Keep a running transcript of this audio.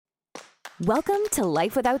Welcome to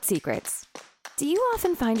Life Without Secrets. Do you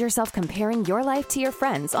often find yourself comparing your life to your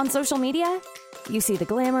friends on social media? You see the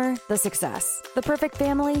glamour, the success, the perfect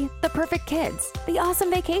family, the perfect kids, the awesome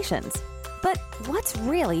vacations. But what's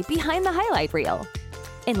really behind the highlight reel?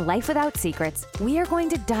 In Life Without Secrets, we are going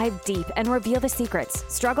to dive deep and reveal the secrets,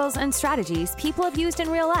 struggles, and strategies people have used in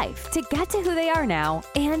real life to get to who they are now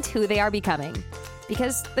and who they are becoming.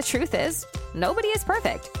 Because the truth is, nobody is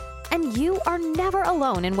perfect. And you are never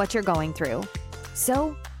alone in what you're going through.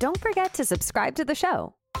 So don't forget to subscribe to the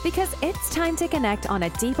show, because it's time to connect on a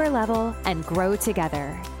deeper level and grow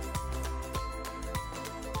together.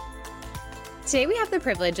 Today we have the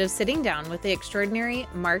privilege of sitting down with the extraordinary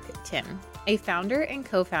Mark Timm, a founder and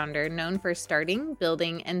co-founder known for starting,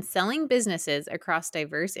 building, and selling businesses across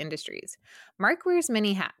diverse industries. Mark wears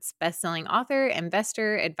many hats: best-selling author,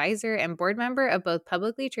 investor, advisor, and board member of both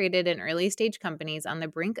publicly traded and early-stage companies on the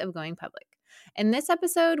brink of going public. In this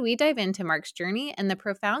episode, we dive into Mark's journey and the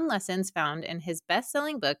profound lessons found in his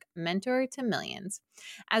best-selling book, Mentor to Millions.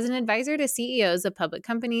 As an advisor to CEOs of public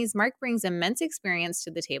companies, Mark brings immense experience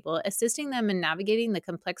to the table, assisting them in navigating the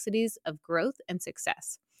complexities of growth and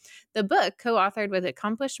success. The book, co-authored with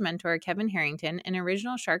accomplished mentor Kevin Harrington, an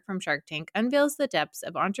original shark from Shark Tank, unveils the depths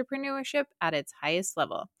of entrepreneurship at its highest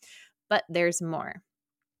level. But there's more.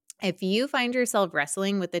 If you find yourself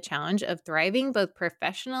wrestling with the challenge of thriving both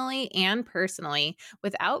professionally and personally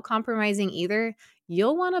without compromising either,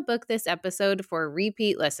 you'll want to book this episode for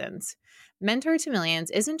repeat listens. Mentor to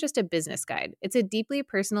Millions isn't just a business guide. It's a deeply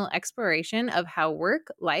personal exploration of how work,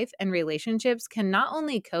 life, and relationships can not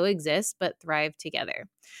only coexist, but thrive together.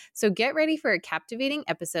 So get ready for a captivating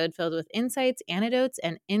episode filled with insights, anecdotes,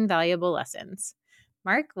 and invaluable lessons.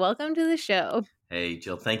 Mark, welcome to the show. Hey,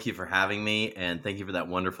 Jill, thank you for having me, and thank you for that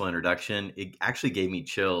wonderful introduction. It actually gave me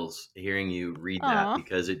chills hearing you read that,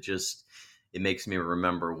 because it makes me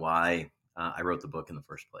remember why I wrote the book in the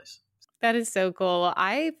first place. That is so cool.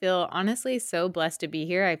 I feel honestly so blessed to be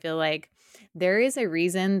here. I feel like there is a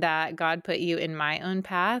reason that God put you in my own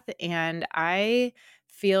path, and I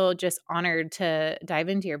feel just honored to dive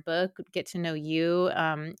into your book, get to know you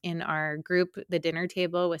in our group, The Dinner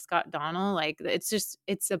Table with Scott Donnell. Like,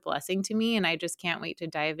 it's a blessing to me, and I just can't wait to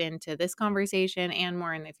dive into this conversation and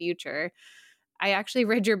more in the future. I actually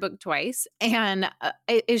read your book twice, and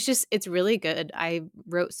it's really good. I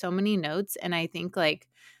wrote so many notes, and I think, like,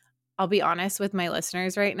 I'll be honest with my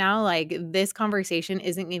listeners right now, like, this conversation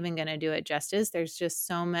isn't even going to do it justice. There's just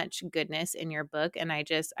so much goodness in your book. And I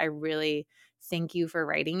really thank you for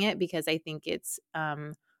writing it, because I think it's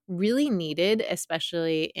really needed,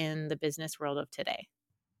 especially in the business world of today.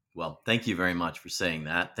 Well, thank you very much for saying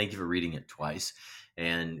that. Thank you for reading it twice.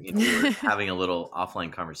 And we're having a little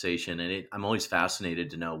offline conversation, and I'm always fascinated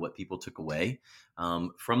to know what people took away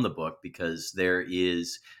from the book, because there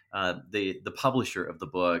is the publisher of the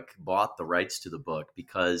book bought the rights to the book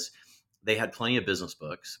because they had plenty of business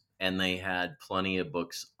books and they had plenty of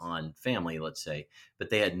books on family, let's say,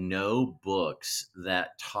 but they had no books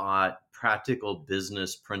that taught practical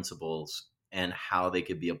business principles and how they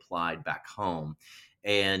could be applied back home.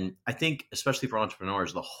 And I think, especially for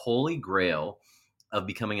entrepreneurs, the holy grail of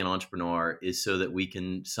becoming an entrepreneur is so that we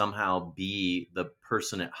can somehow be the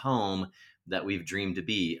person at home that we've dreamed to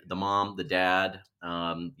be: the mom, the dad,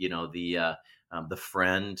 the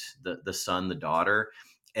friend, the son, the daughter.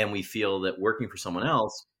 And we feel that working for someone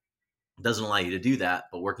else doesn't allow you to do that,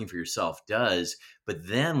 but working for yourself does. But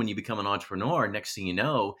then when you become an entrepreneur, next thing you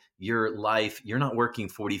know, your life, you're not working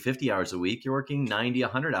 40, 50 hours a week, you're working 90,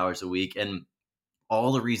 100 hours a week. And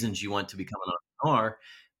all the reasons you want to become an entrepreneur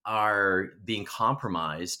are being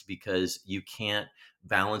compromised because you can't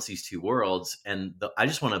balance these two worlds. And I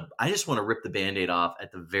just want to rip the Band-Aid off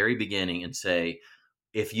at the very beginning and say,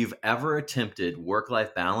 if you've ever attempted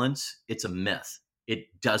work-life balance, it's a myth.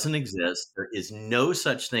 It doesn't exist. There is no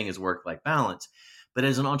such thing as work-life balance. But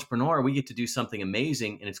as an entrepreneur, we get to do something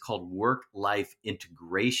amazing, and it's called work-life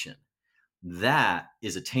integration. That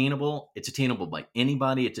is attainable. It's attainable by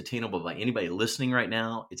anybody. It's attainable by anybody listening right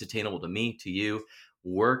now. It's attainable to me, to you.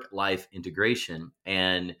 Work-life integration,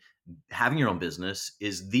 and having your own business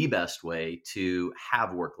is the best way to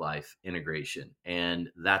have work-life integration. And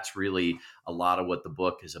that's really a lot of what the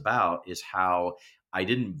book is about, is how I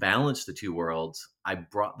didn't balance the two worlds. I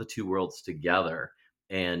brought the two worlds together.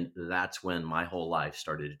 And that's when my whole life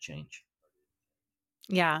started to change.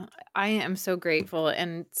 Yeah, I am so grateful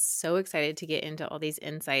and so excited to get into all these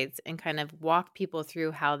insights and kind of walk people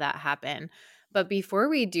through how that happened. But before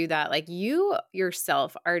we do that, like you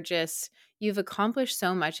yourself are just, you've accomplished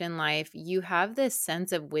so much in life. You have this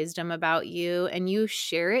sense of wisdom about you and you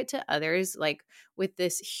share it to others like with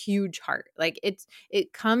this huge heart. Like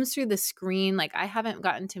it comes through the screen. Like I haven't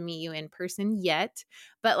gotten to meet you in person yet,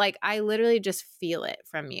 but like I literally just feel it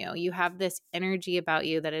from you. You have this energy about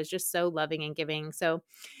you that is just so loving and giving. So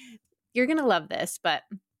you're going to love this, but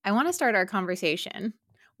I want to start our conversation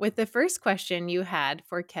with the first question you had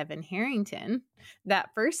for Kevin Harrington that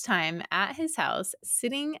first time at his house,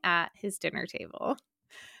 sitting at his dinner table.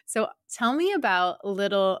 So tell me about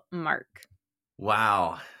little Mark.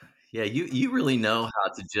 Wow. Yeah, you really know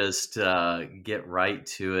how to just get right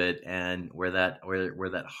to it and where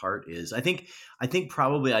that heart is. I think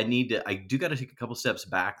probably I do got to take a couple steps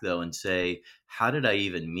back though and say, how did I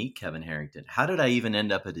even meet Kevin Harrington? How did I even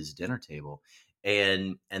end up at his dinner table?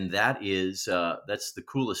 And that's the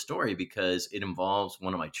coolest story because it involves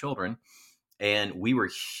one of my children, and we were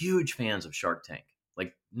huge fans of Shark Tank,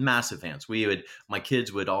 like massive fans. My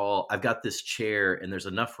kids would all, I've got this chair and there's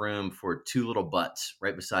enough room for two little butts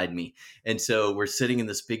right beside me. And so we're sitting in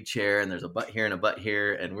this big chair and there's a butt here and a butt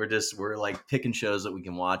here. And we're like picking shows that we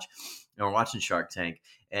can watch. And we're watching Shark Tank.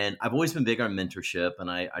 And I've always been big on mentorship. And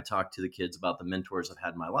I talk to the kids about the mentors I've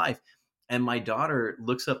had in my life. And my daughter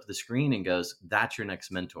looks up at the screen and goes, "That's your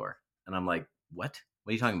next mentor." And I'm like, "What?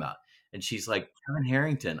 What are you talking about?" And she's like, "Kevin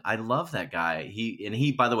Harrington. I love that guy."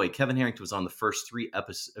 By the way, Kevin Harrington was on the first three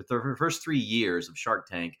episodes, the first 3 years of Shark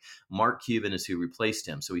Tank. Mark Cuban is who replaced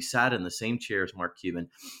him. So he sat in the same chair as Mark Cuban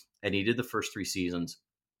and he did the first 3 seasons.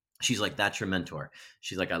 She's like, "That's your mentor."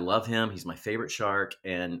 She's like, "I love him. He's my favorite shark."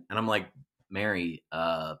 And I'm like, "Mary,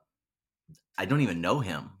 I don't even know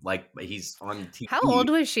him. Like he's on How TV." old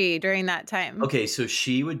was she during that time? Okay, so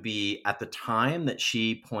she would be, at the time that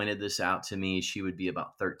she pointed this out to me, she would be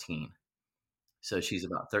about 13. So she's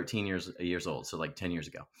about 13 years old, so like 10 years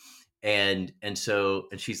ago. And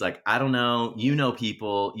she's like, "I don't know, you know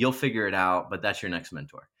people, you'll figure it out, but that's your next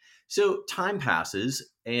mentor." So time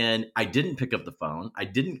passes and I didn't pick up the phone. I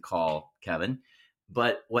didn't call Kevin.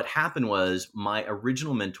 But what happened was my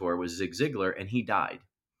original mentor was Zig Ziglar and he died.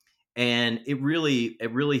 And it really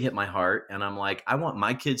hit my heart, and I'm like, I want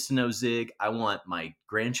my kids to know Zig, I want my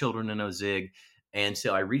grandchildren to know Zig. And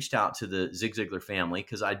so I reached out to the Zig Ziglar family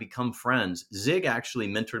because I'd become friends. Zig actually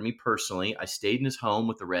mentored me personally. I stayed in his home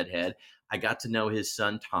with the redhead. I got to know his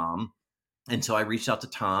son Tom, and so I reached out to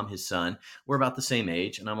Tom, his son. We're about the same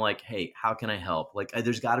age, and I'm like, "Hey, how can I help? Like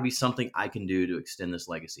there's got to be something I can do to extend this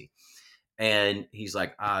legacy." And he's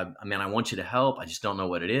like, "Man, I want you to help. I just don't know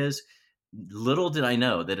what it is." Little did I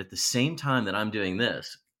know that at the same time that I'm doing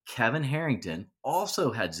this, Kevin Harrington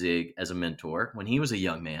also had Zig as a mentor when he was a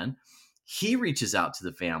young man. He reaches out to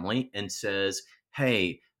the family and says,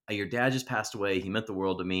 "Hey, your dad just passed away. He meant the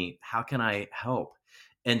world to me. How can I help?"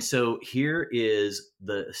 And so here is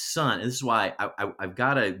the son. And this is why I've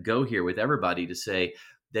got to go here with everybody to say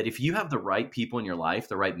that if you have the right people in your life,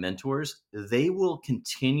 the right mentors, they will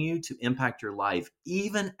continue to impact your life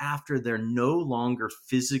even after they're no longer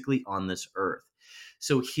physically on this earth.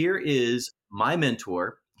 So here is my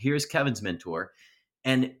mentor. Here's Kevin's mentor.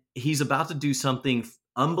 And he's about to do something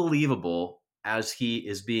unbelievable as he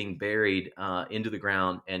is being buried into the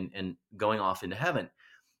ground and going off into heaven.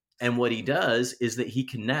 And what he does is that he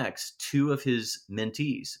connects two of his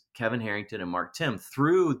mentees, Kevin Harrington and Mark Timm,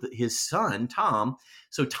 through his son, Tom.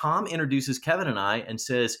 So Tom introduces Kevin and I and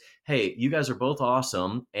says, "Hey, you guys are both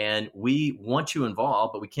awesome and we want you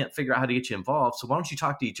involved, but we can't figure out how to get you involved. So why don't you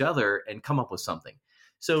talk to each other and come up with something?"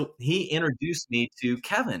 So he introduced me to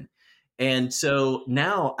Kevin. And so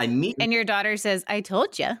now I meet. And your daughter says, "I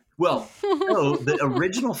told you." Well, so the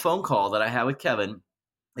original phone call that I had with Kevin,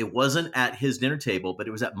 it wasn't at his dinner table, but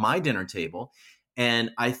it was at my dinner table.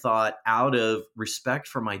 And I thought, out of respect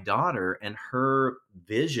for my daughter and her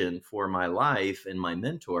vision for my life and my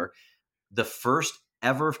mentor, the first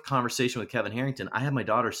ever conversation with Kevin Harrington, I had my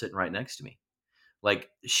daughter sitting right next to me. Like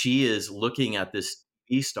she is looking at this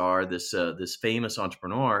E star, this famous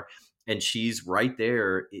entrepreneur, and she's right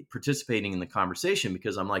there participating in the conversation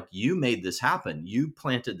because I'm like, "You made this happen. You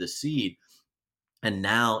planted the seed and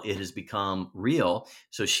now it has become real."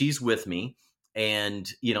 So she's with me,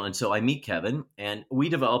 and so I meet Kevin and we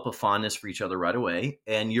develop a fondness for each other right away.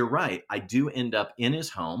 And you're right, I do end up in his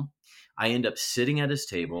home. I end up sitting at his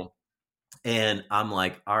table and I'm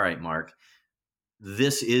like, "All right, Mark,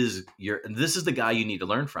 this is the guy you need to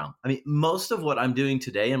learn from." I mean, most of what I'm doing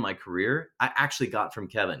today in my career, I actually got from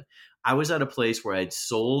Kevin. I was at a place where I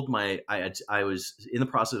was in the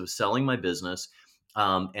process of selling my business.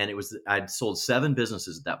 And I'd sold 7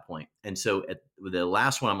 businesses at that point. And so at the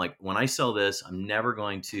last one, I'm like, when I sell this, I'm never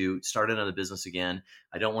going to start another business again.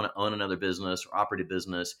 I don't want to own another business or operate a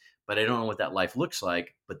business, but I don't know what that life looks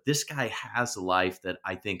like. But this guy has a life that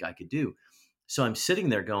I think I could do. So I'm sitting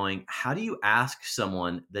there going, how do you ask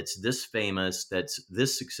someone that's this famous, that's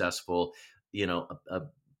this successful, you know,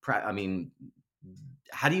 I mean,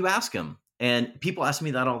 how do you ask him? And people ask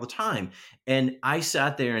me that all the time. And I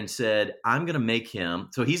sat there and said, I'm going to make him.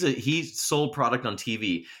 So he's sold product on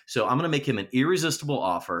TV. So I'm going to make him an irresistible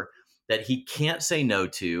offer that he can't say no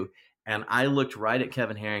to. And I looked right at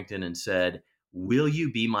Kevin Harrington and said, will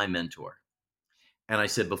you be my mentor? And I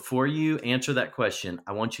said, before you answer that question,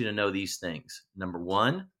 I want you to know these things. Number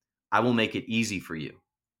one, I will make it easy for you.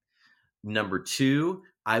 Number two,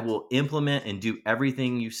 I will implement and do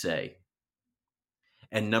everything you say.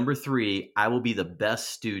 And number three, I will be the best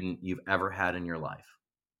student you've ever had in your life.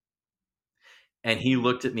 And he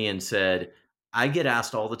looked at me and said, I get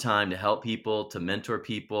asked all the time to help people, to mentor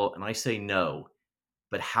people. And I say no,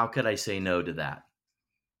 but how could I say no to that?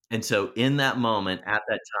 And so in that moment, at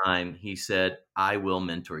that time, he said, I will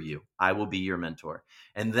mentor you. I will be your mentor.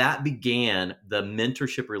 And that began the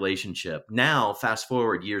mentorship relationship. Now, fast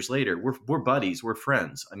forward years later, we're buddies, we're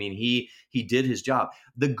friends. I mean, he did his job.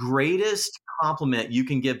 The greatest compliment you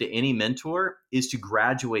can give to any mentor is to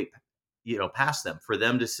graduate, past them, for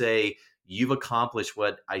them to say, you've accomplished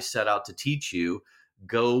what I set out to teach you.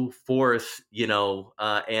 Go forth,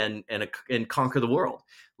 and conquer the world.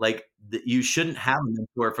 Like you shouldn't have a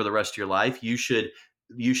mentor for the rest of your life. You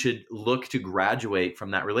should look to graduate from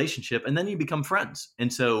that relationship, and then you become friends.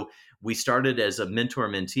 And so we started as a mentor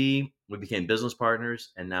mentee, we became business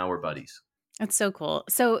partners, and now we're buddies. That's so cool.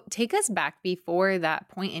 So take us back before that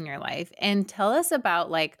point in your life and tell us about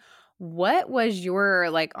like what was your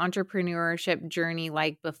like entrepreneurship journey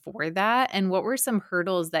like before that, and what were some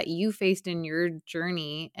hurdles that you faced in your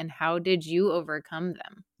journey and how did you overcome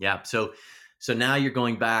them? Yeah. So now you're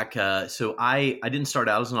going back. So I didn't start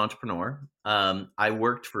out as an entrepreneur. I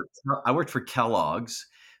worked for Kellogg's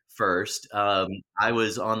first. I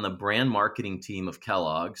was on the brand marketing team of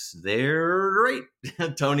Kellogg's. They're great,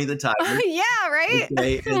 Tony the Tiger. Yeah, right?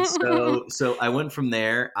 Okay, and so I went from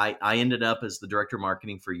there. I ended up as the director of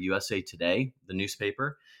marketing for USA Today, the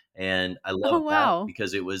newspaper, and I Oh, loved that wow.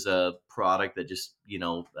 because it was a product that just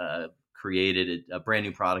created a brand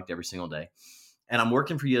new product every single day. And I'm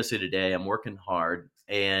working for USA Today. I'm working hard,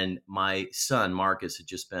 and my son Marcus had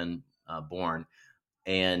just been born,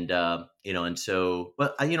 and so,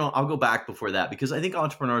 but I'll go back before that because I think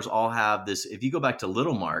entrepreneurs all have this. If you go back to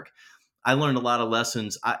little Mark, I learned a lot of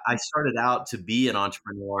lessons. I started out to be an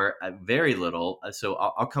entrepreneur at very little. So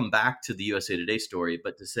I'll come back to the USA Today story,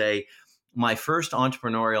 but to say my first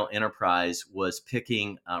entrepreneurial enterprise was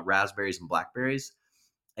picking raspberries and blackberries,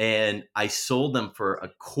 and I sold them for a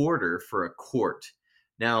quarter for a quart.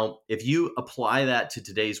 Now, if you apply that to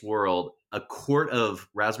today's world, a quart of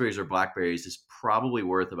raspberries or blackberries is probably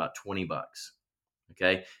worth about $20.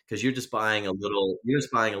 Okay, because you're just buying a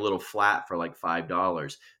little flat for like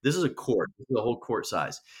 $5. This is a quart. This is a whole quart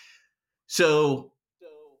size. So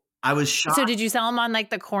I was So shocked. did you sell them on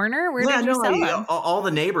like the corner? Where Yeah, did you no, sell them? all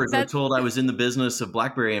the neighbors were That told I was in the business of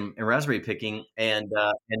blackberry and raspberry picking, and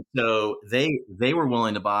so they were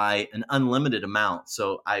willing to buy an unlimited amount.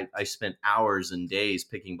 So I spent hours and days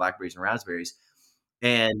picking blackberries and raspberries,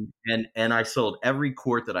 and I sold every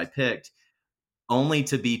quart that I picked, only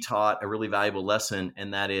to be taught a really valuable lesson,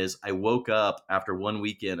 and that is I woke up after one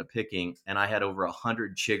weekend of picking, and I had over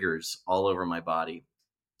 100 chiggers all over my body.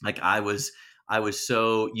 Like I was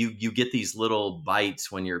so you get these little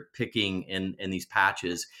bites when you're picking in these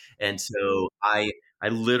patches. And so I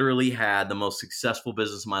literally had the most successful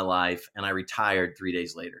business of my life, and I retired 3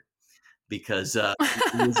 days later because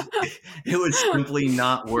it was simply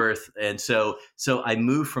not worth. And so I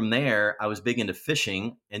moved from there. I was big into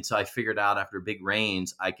fishing, and so I figured out after big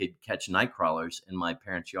rains I could catch night crawlers in my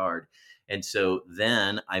parents' yard. And so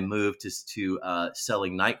then I moved to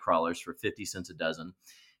selling night crawlers for 50 cents a dozen,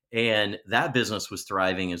 and that business was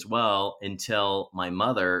thriving as well until my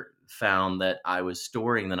mother found that I was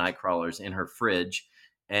storing the night crawlers in her fridge.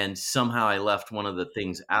 And somehow I left one of the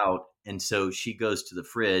things out. And so she goes to the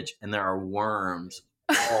fridge, and there are worms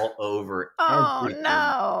all over Oh, everything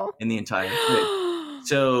no. in the entire fridge.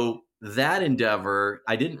 So that endeavor,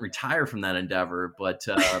 I didn't retire from that endeavor, but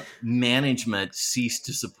management ceased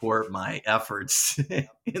to support my efforts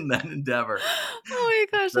in that endeavor. Oh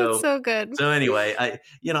my gosh, that's So so good. so anyway,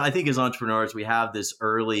 I think as entrepreneurs we have this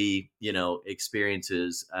early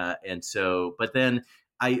experiences, and so but then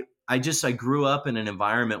I grew up in an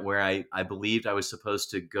environment where I believed I was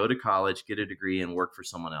supposed to go to college, get a degree, and work for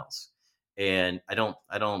someone else. And I don't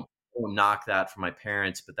knock that for my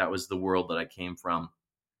parents, but that was the world that I came from.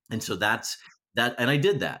 And so that's that. And I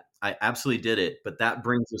did that. I absolutely did it. But that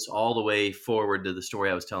brings us all the way forward to the story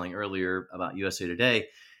I was telling earlier about USA Today.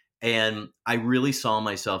 And I really saw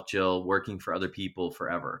myself, Jill, working for other people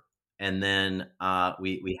forever. And then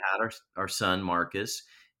we had our son Marcus,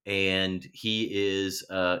 and he's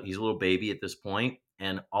a little baby at this point.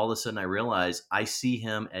 And all of a sudden, I realized I see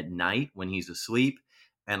him at night when he's asleep,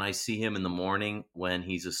 and I see him in the morning when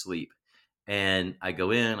he's asleep. And I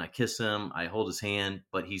go in, I kiss him, I hold his hand,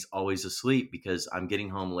 but he's always asleep because I'm getting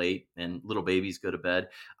home late and little babies go to bed.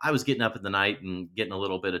 I was getting up in the night and getting a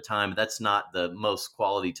little bit of time, but that's not the most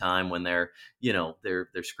quality time when they're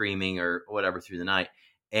screaming or whatever through the night.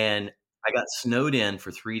 And I got snowed in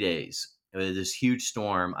for 3 days. It was this huge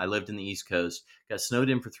storm. I lived in the East Coast, got snowed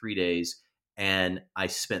in for 3 days, and I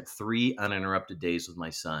spent 3 uninterrupted days with my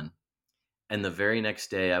son. And the very next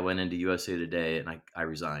day, I went into USA Today and I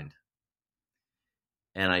resigned.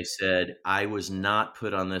 And I said, I was not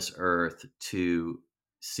put on this earth to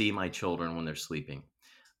see my children when they're sleeping.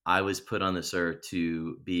 I was put on this earth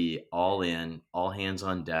to be all in, all hands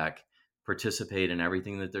on deck, participate in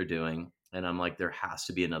everything that they're doing. And I'm like, there has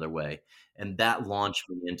to be another way. And that launched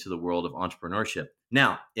me into the world of entrepreneurship.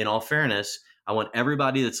 Now, in all fairness, I want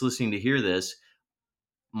everybody that's listening to hear this.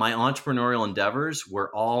 My entrepreneurial endeavors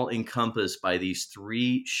were all encompassed by these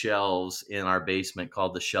 3 shelves in our basement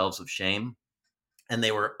called the shelves of shame, and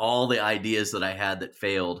they were all the ideas that I had that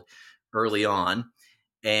failed early on.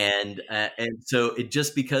 And so it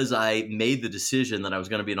just because I made the decision that I was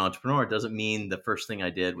going to be an entrepreneur doesn't mean the first thing I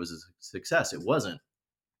did was a success. It wasn't.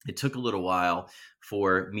 It took a little while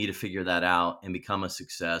for me to figure that out and become a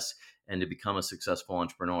success and to become a successful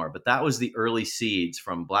entrepreneur. But that was the early seeds,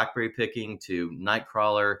 from blackberry picking to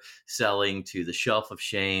nightcrawler selling to the shelf of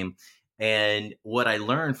shame. And what I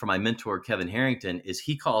learned from my mentor, Kevin Harrington, is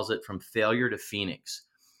he calls it from failure to phoenix.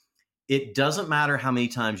 It doesn't matter how many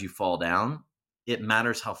times you fall down, it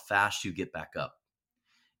matters how fast you get back up.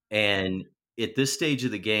 And at this stage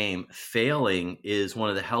of the game, failing is one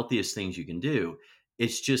of the healthiest things you can do.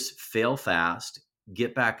 It's just fail fast,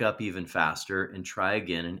 get back up even faster, and try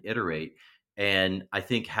again and iterate. And I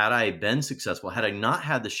think had I been successful, had I not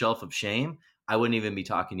had the shelf of shame, I wouldn't even be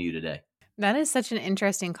talking to you today. That is such an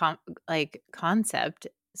interesting concept.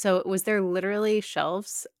 So was there literally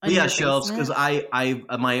shelves Well, in yeah, your shelves, because basement?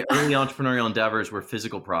 I my early entrepreneurial endeavors were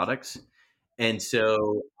physical products. And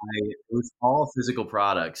so it was all physical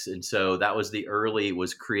products. And so that was the early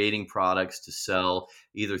was creating products to sell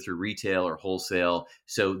either through retail or wholesale.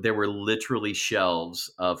 So there were literally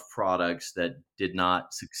shelves of products that did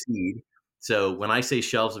not succeed. So when I say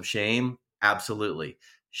shelves of shame, absolutely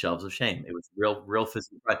shelves of shame. It was real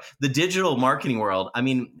physical product. The digital marketing world. I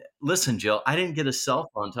mean, listen, Jill, I didn't get a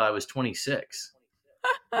cell phone until I was 26.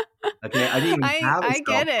 Okay, I didn't even have a I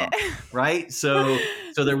cell get phone, it. right? So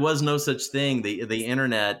there was no such thing. The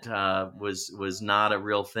internet was not a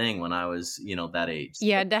real thing when I was, that age.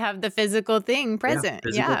 You So, had to have the physical thing yeah, present.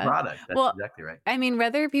 physical Yeah. product. That's Well, exactly right. I mean,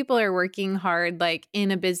 whether people are working hard, like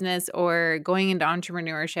in a business or going into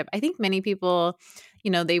entrepreneurship, I think many people,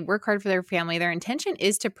 they work hard for their family. Their intention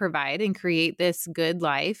is to provide and create this good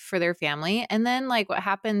life for their family. And then, like, what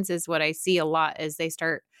happens is what I see a lot is they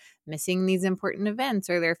start missing these important events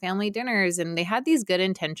or their family dinners. And they had these good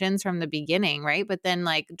intentions from the beginning, right? But then,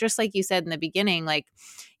 like, just like you said in the beginning, like,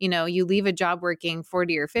 you leave a job working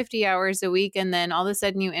 40 or 50 hours a week, and then all of a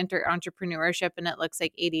sudden you enter entrepreneurship and it looks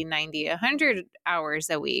like 80, 90, 100 hours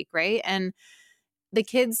a week, right? And the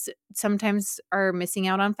kids sometimes are missing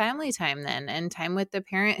out on family time then and time with the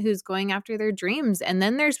parent who's going after their dreams. And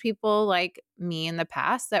then there's people like me in the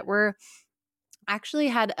past that were actually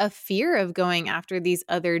had a fear of going after these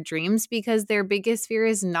other dreams because their biggest fear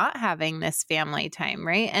is not having this family time,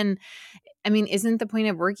 right? And I mean, isn't the point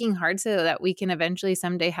of working hard so that we can eventually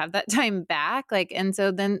someday have that time back? Like, and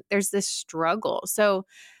so then there's this struggle. So,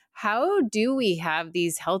 how do we have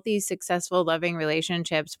these healthy, successful, loving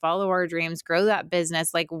relationships, follow our dreams, grow that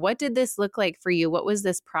business? Like, what did this look like for you? What was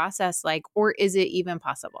this process like? Or is it even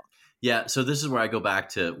possible? Yeah. So this is where I go back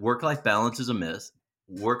to work-life balance is a myth.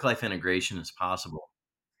 Work-life integration is possible.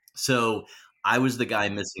 So I was the guy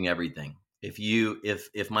missing everything.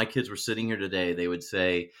 If my kids were sitting here today, they would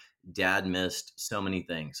say, "Dad missed so many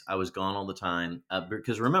things. I was gone all the time."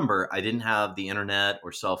 Because remember, I didn't have the internet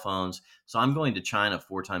or cell phones, so I'm going to China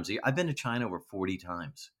 4 times a year. I've been to China over 40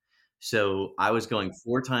 times. So I was going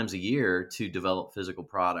 4 times a year to develop physical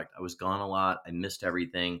product. I was gone a lot. I missed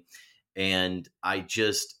everything, and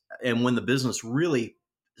and when the business really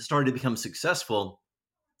started to become successful,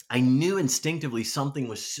 I knew instinctively something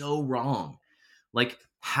was so wrong. Like,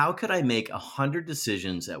 how could I make 100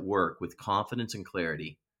 decisions at work with confidence and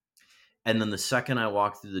clarity? And then the second I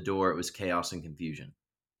walked through the door, it was chaos and confusion.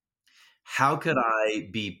 How could I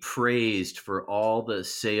be praised for all the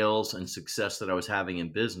sales and success that I was having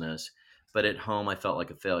in business, but at home I felt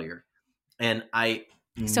like a failure? And I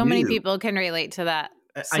So many knew, people can relate to that.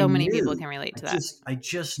 I So many people knew, can relate I to that. just, I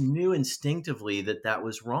just knew instinctively that that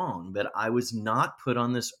was wrong, that I was not put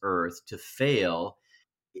on this earth to fail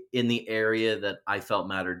in the area that I felt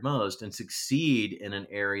mattered most and succeed in an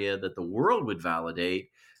area that the world would validate.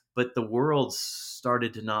 But the world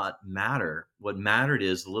started to not matter. What mattered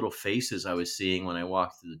is the little faces I was seeing when I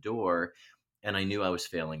walked through the door, and I knew I was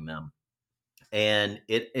failing them. And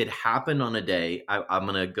it happened on a day. I'm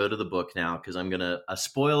gonna go to the book now because I'm gonna, a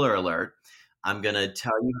spoiler alert. I'm gonna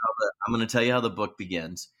tell you how the book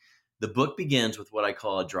begins. The book begins with what I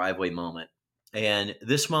call a driveway moment. And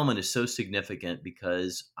this moment is so significant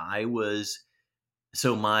because I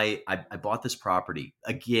bought this property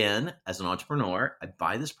again as an entrepreneur. I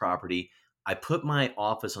buy this property. I put my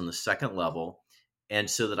office on the second level, and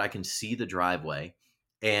so that I can see the driveway.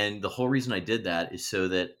 And the whole reason I did that is so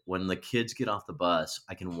that when the kids get off the bus,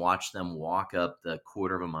 I can watch them walk up the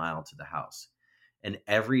quarter of a mile to the house. And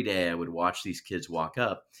every day I would watch these kids walk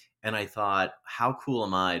up. And I thought, how cool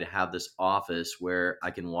am I to have this office where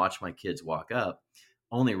I can watch my kids walk up?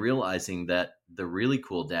 Only realizing that the really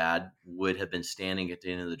cool dad would have been standing at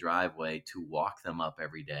the end of the driveway to walk them up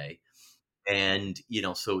every day. And,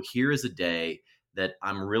 so here is a day that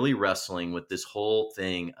I'm really wrestling with this whole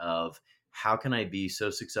thing of how can I be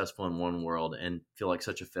so successful in one world and feel like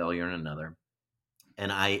such a failure in another?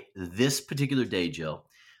 And this particular day, Jill,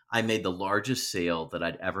 I made the largest sale that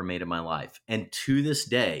I'd ever made in my life. And to this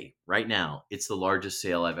day, right now, it's the largest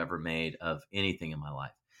sale I've ever made of anything in my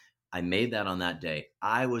life. I made that on that day.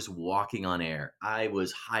 I was walking on air. I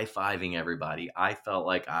was high fiving everybody. I felt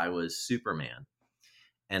like I was Superman.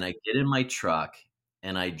 And I get in my truck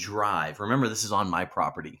and I drive. Remember, this is on my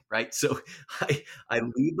property, right? So I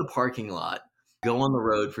leave the parking lot, go on the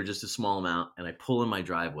road for just a small amount, and I pull in my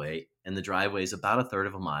driveway. And the driveway is about a third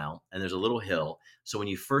of a mile, and there's a little hill. So when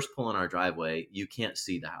you first pull in our driveway, you can't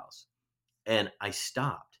see the house. And I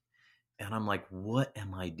stopped and I'm like, what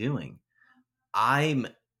am I doing? I'm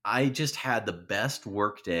I just had the best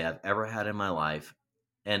work day I've ever had in my life,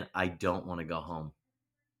 and I don't want to go home.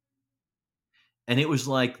 And it was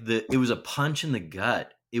like it was a punch in the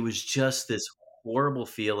gut. It was just this horrible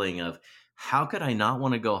feeling of how could I not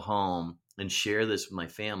want to go home and share this with my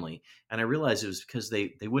family? And I realized it was because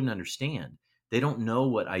they wouldn't understand. They don't know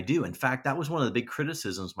what I do. In fact, that was one of the big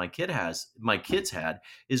criticisms my kids had,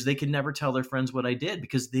 is they could never tell their friends what I did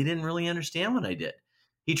because they didn't really understand what I did.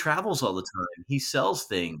 He travels all the time. He sells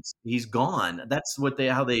things. He's gone. That's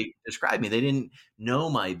how they described me. They didn't know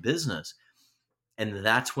my business. And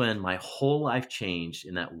that's when my whole life changed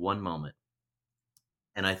in that one moment.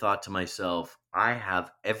 And I thought to myself, I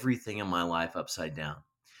have everything in my life upside down.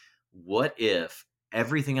 What if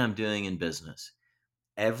everything I'm doing in business,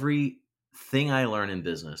 everything I learn in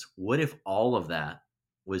business, what if all of that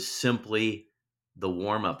was simply the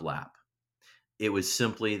warm up lap? It was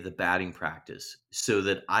simply the batting practice so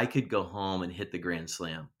that I could go home and hit the grand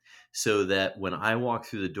slam. So that when I walk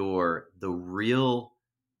through the door, the real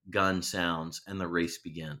gun sounds and the race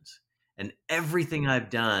begins. And everything I've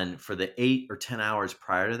done for the 8 or 10 hours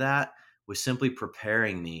prior to that was simply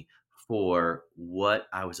preparing me for what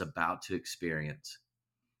I was about to experience.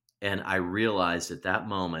 And I realized at that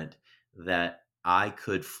moment that I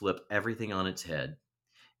could flip everything on its head.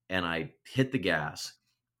 And I hit the gas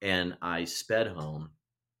and I sped home.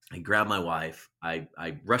 I grabbed my wife. I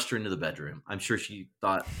rushed her into the bedroom. I'm sure she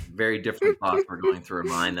thought very different thoughts were going through her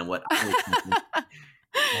mind than what I was thinking.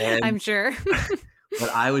 I'm And sure. what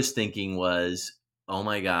I was thinking was, oh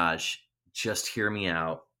my gosh, just hear me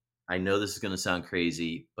out. I know this is going to sound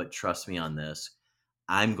crazy, but trust me on this.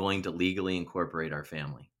 I'm going to legally incorporate our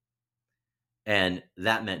family. And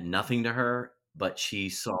that meant nothing to her, but she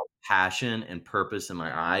saw passion and purpose in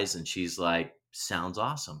my eyes. And she's like, sounds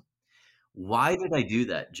awesome. Why did I do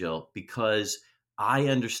that, Jill? Because I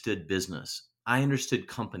understood business. I understood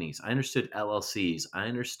companies. I understood LLCs. I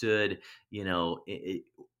understood,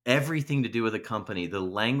 everything to do with a company. The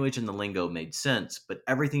language and the lingo made sense, but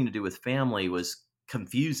everything to do with family was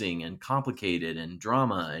confusing and complicated and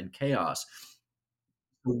drama and chaos.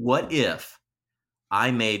 What if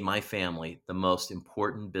I made my family the most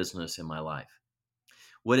important business in my life?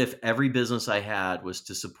 What if every business I had was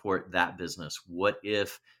to support that business? What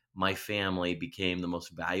if my family became the most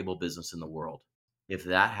valuable business in the world? If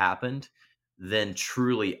that happened, then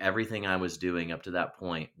truly everything I was doing up to that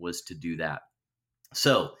point was to do that.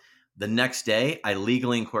 So the next day, I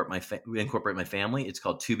legally incorporate my family. It's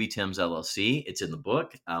called To Be Tim's LLC. It's in the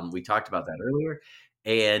book. We talked about that earlier.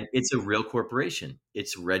 And it's a real corporation.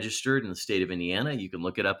 It's registered in the state of Indiana. You can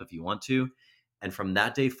look it up if you want to. And from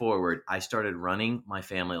that day forward, I started running my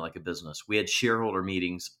family like a business. We had shareholder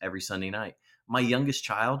meetings every Sunday night. My youngest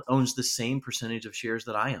child owns the same percentage of shares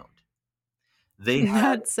that I owned. They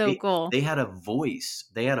had That's so they, cool. they had a voice.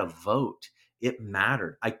 They had a vote. It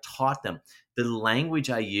mattered. I taught them. The language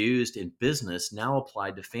I used in business now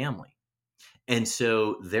applied to family. And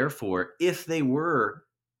so therefore, if they were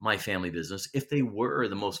my family business, if they were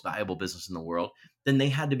the most valuable business in the world, then they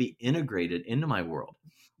had to be integrated into my world.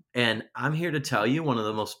 And I'm here to tell you one of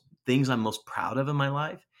the most things I'm most proud of in my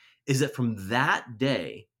life is that from that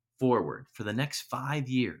day forward, for the next 5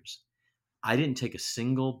 years, I didn't take a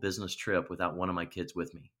single business trip without one of my kids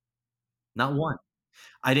with me. Not one.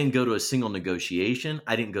 I didn't go to a single negotiation.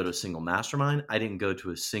 I didn't go to a single mastermind. I didn't go to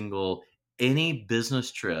a single any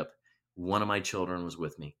business trip. One of my children was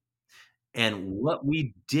with me. And what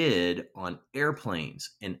we did on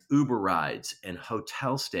airplanes and Uber rides and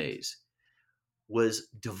hotel stays was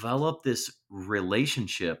develop this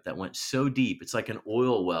relationship that went so deep. It's like an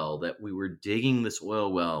oil well that we were digging this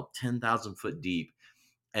oil well 10,000 foot deep.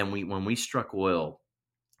 And when we struck oil,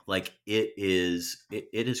 like it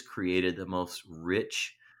has created the most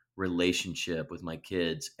rich relationship with my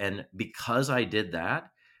kids. And because I did that,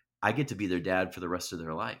 I get to be their dad for the rest of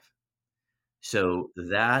their life. So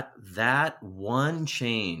that one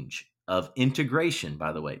change of integration,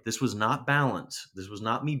 by the way, this was not balance. This was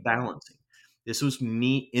not me balancing. This was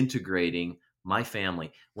me integrating my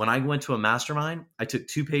family. When I went to a mastermind, I took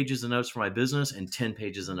 2 pages of notes for my business and 10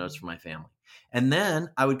 pages of notes for my family. And then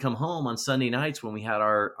I would come home on Sunday nights when we had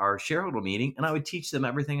our shareholder meeting, and I would teach them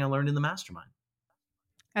everything I learned in the mastermind.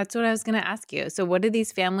 That's what I was going to ask you. So, what do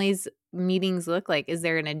these families meetings look like? Is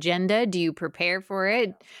there an agenda? Do you prepare for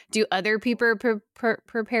it? Do other people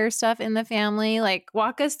prepare stuff in the family? Like,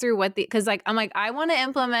 walk us through what because, like, I'm like, I want to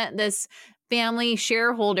implement this family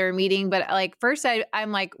shareholder meeting, but like, first,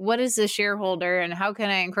 I'm like, what is a shareholder and how can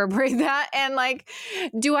I incorporate that? And like,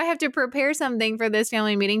 do I have to prepare something for this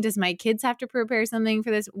family meeting? Does my kids have to prepare something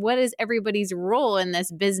for this? What is everybody's role in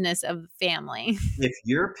this business of family? If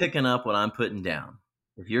you're picking up what I'm putting down,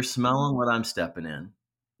 if you're smelling what I'm stepping in,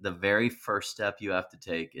 the very first step you have to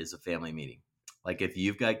take is a family meeting. Like if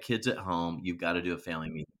you've got kids at home, you've got to do a family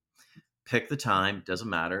meeting. Pick the time, doesn't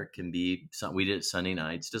matter. It can be we did it Sunday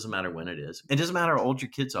nights, doesn't matter when it is. It doesn't matter how old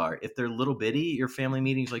your kids are. If they're little bitty, your family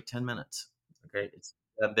meeting is like 10 minutes. Okay. It's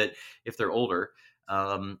a bit if they're older.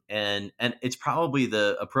 And it's probably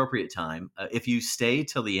the appropriate time. If you stay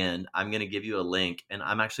till the end, I'm going to give you a link, and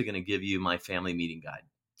I'm actually going to give you my family meeting guide.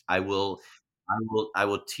 I will,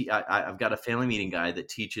 I've got a family meeting guide that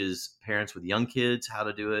teaches parents with young kids how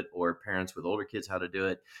to do it, or parents with older kids how to do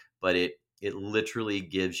it. But it literally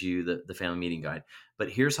gives you the family meeting guide. But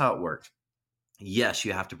here's how it works. Yes,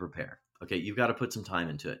 you have to prepare. Okay, you've got to put some time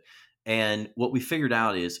into it. And what we figured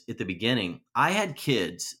out is at the beginning, I had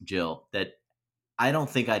kids, Jill, that I don't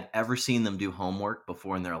think I'd ever seen them do homework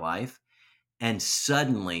before in their life. And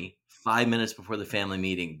suddenly, 5 minutes before the family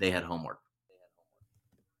meeting, they had homework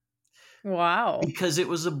Wow. because it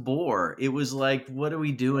was a bore. It was like, what are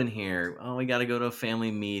we doing here? Oh, we got to go to a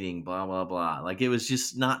family meeting, blah, blah, blah. Like it was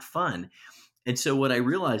just not fun. And so what I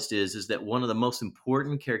realized is that one of the most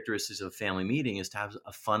important characteristics of a family meeting is to have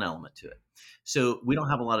a fun element to it. So we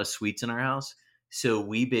don't have a lot of sweets in our house. So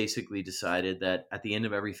we basically decided that at the end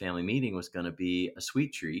of every family meeting was going to be a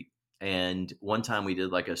sweet treat. And one time we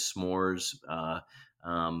did like a s'mores,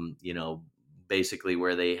 basically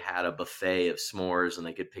where they had a buffet of s'mores and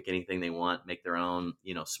they could pick anything they want, make their own,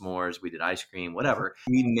 s'mores. We did ice cream, whatever.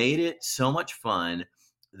 We made it so much fun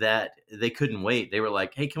that they couldn't wait. They were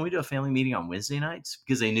like, "Hey, can we do a family meeting on Wednesday nights?"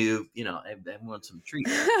 Because they knew, they want some treats.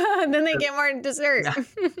 Then they get more dessert.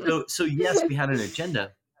 Yeah. So yes, we had an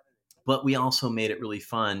agenda, but we also made it really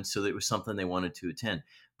fun so that it was something they wanted to attend.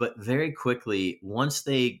 But very quickly, once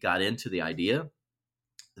they got into the idea,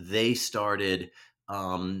 they started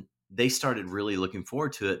really looking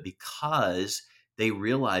forward to it because they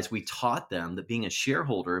realized we taught them that being a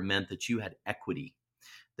shareholder meant that you had equity.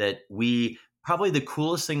 That we probably the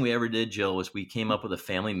coolest thing we ever did, Jill, was we came up with a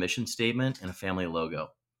family mission statement and a family logo.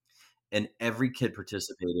 And every kid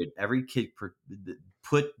participated. Every kid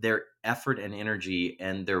put their effort and energy,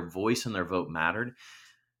 and their voice and their vote mattered.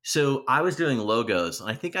 So I was doing logos, and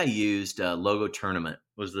I think I used Logo Tournament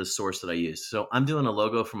was the source that I used. So I'm doing a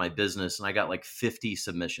logo for my business, and I got like 50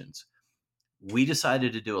 submissions. we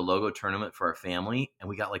decided to do a logo tournament for our family, and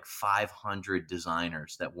we got like 500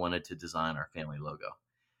 designers that wanted to design our family logo.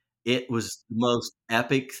 It was the most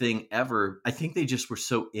epic thing ever. I think they just were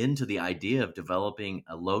so into the idea of developing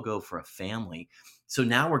a logo for a family. So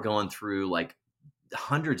now we're going through like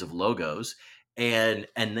hundreds of logos, and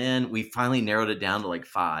then we finally narrowed it down to like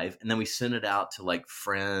 5, and then we sent it out to like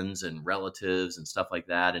friends and relatives and stuff like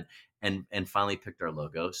that, and finally picked our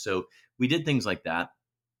logo. So we did things like that.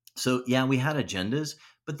 So yeah, we had agendas,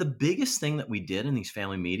 but the biggest thing that we did in these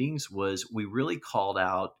family meetings was we really called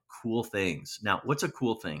out cool things. Now, what's a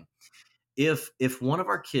cool thing? If one of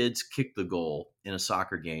our kids kicked the goal in a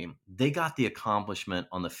soccer game, they got the accomplishment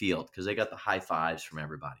on the field because they got the high fives from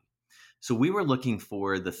everybody. So we were looking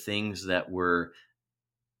for the things that were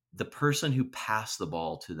the person who passed the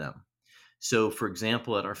ball to them. So, for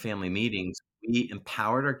example, at our family meetings, we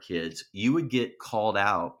empowered our kids. You would get called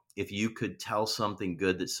out if you could tell something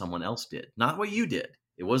good that someone else did, not what you did.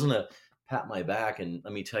 It wasn't a pat my back and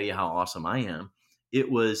let me tell you how awesome I am.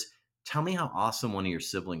 It was tell me how awesome one of your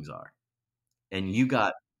siblings are. And you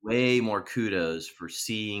got way more kudos for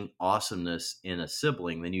seeing awesomeness in a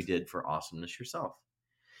sibling than you did for awesomeness yourself.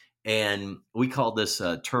 And we call this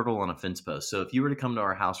a turtle on a fence post. So if you were to come to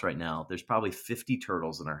our house right now, there's probably 50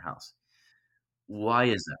 turtles in our house. Why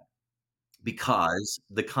is that? Because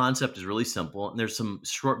the concept is really simple, and there's some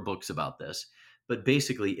short books about this. But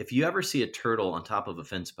basically, if you ever see a turtle on top of a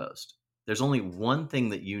fence post, there's only one thing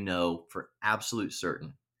that you know for absolute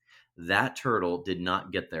certain. That turtle did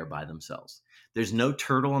not get there by themselves. There's no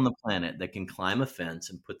turtle on the planet that can climb a fence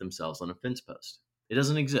and put themselves on a fence post. It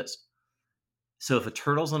doesn't exist. So if a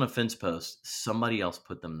turtle's on a fence post, somebody else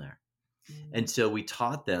put them there. And so we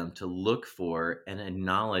taught them to look for and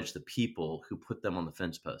acknowledge the people who put them on the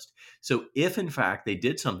fence post. So if in fact they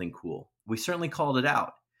did something cool, we certainly called it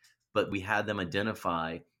out, but we had them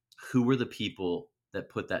identify who were the people that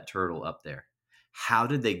put that turtle up there. How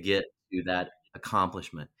did they get to that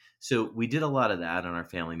accomplishment? So we did a lot of that in our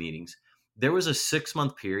family meetings. There was a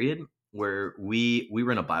 6-month period where we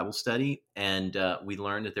were in a Bible study, and we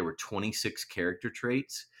learned that there were 26 character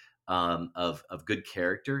traits of good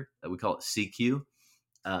character. We call it CQ,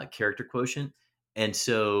 character quotient. And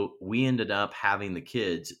so we ended up having the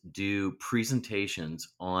kids do presentations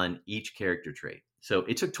on each character trait. So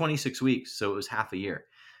it took 26 weeks. So it was half a year.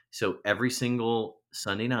 So every single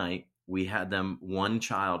Sunday night, we had them, one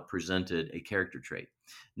child presented a character trait.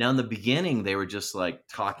 Now, in the beginning, they were just like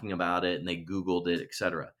talking about it and they Googled it,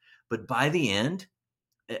 etc. But by the end,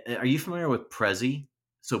 are you familiar with Prezi?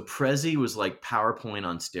 So Prezi was like PowerPoint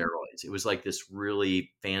on steroids. It was like this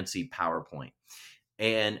really fancy PowerPoint.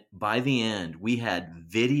 And by the end, we had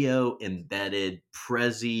video embedded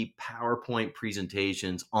Prezi PowerPoint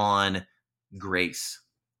presentations on grace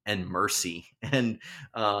and mercy and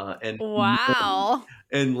humility. Wow.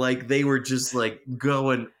 And like they were just like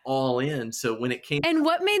going all in. So when it came, And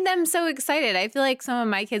what made them so excited? I feel like some of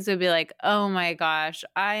my kids would be like, "Oh my gosh,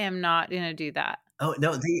 I am not going to do that." oh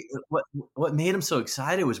no, what made them so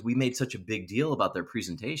excited was we made such a big deal about their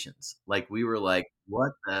presentations. Like we were like,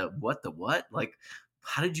 what? Like,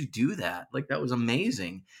 how did you do that? Like that was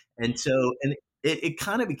amazing. And so and it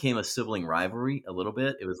kind of became a sibling rivalry a little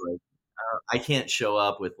bit. It was like I can't show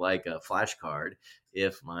up with like a flashcard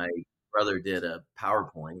if my brother did a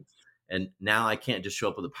PowerPoint, and now I can't just show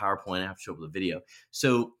up with a PowerPoint. I have to show up with a video.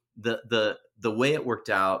 So the way it worked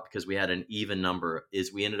out, because we had an even number,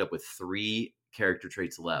 is we ended up with 3 character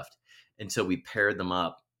traits left, and so we paired them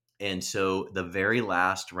up. And so the very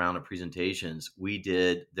last round of presentations, we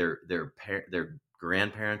did their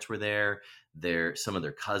grandparents were there, their some of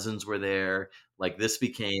their cousins were there. Like this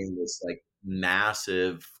became this like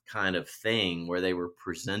massive kind of thing where they were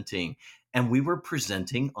presenting, and we were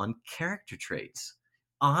presenting on character traits,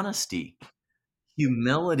 honesty,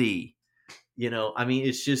 humility. I mean,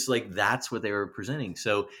 it's just like that's what they were presenting.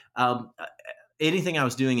 So anything I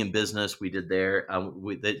was doing in business, we did there.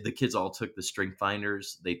 The kids all took the strength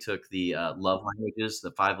finders. They took the love languages,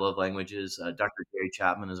 the 5 love languages. Dr. Gary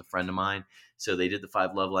Chapman is a friend of mine. So they did the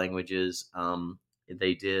 5 love languages.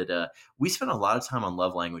 They did. We spent a lot of time on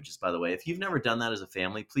love languages, by the way. If you've never done that as a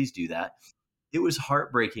family, please do that. It was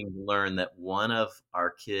heartbreaking to learn that one of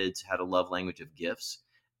our kids had a love language of gifts.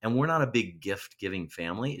 And we're not a big gift giving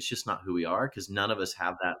family. It's just not who we are, because none of us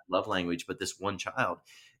have that love language, but this one child.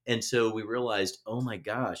 And so we realized, oh my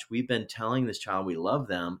gosh, we've been telling this child we love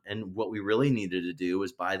them. And what we really needed to do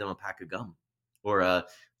was buy them a pack of gum or a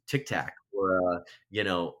Tic Tac or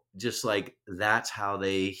just like that's how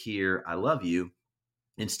they hear I love you,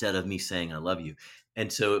 instead of me saying I love you.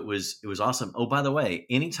 And so it was awesome. Oh, by the way,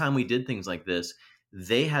 anytime we did things like this,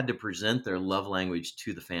 they had to present their love language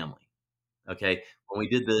to the family. Okay. When we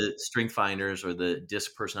did the strength finders or the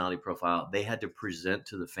disc personality profile, they had to present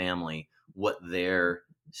to the family what their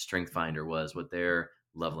strength finder was, what their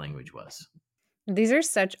love language was. These are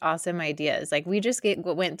such awesome ideas. Like we just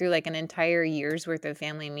went through like an entire year's worth of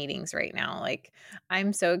family meetings right now. Like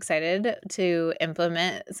I'm so excited to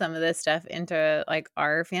implement some of this stuff into like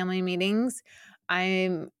our family meetings.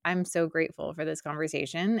 I'm so grateful for this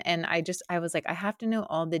conversation, and I was like I have to know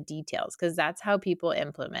all the details cuz that's how people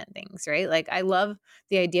implement things, right? Like I love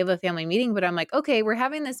the idea of a family meeting, but I'm like, okay, we're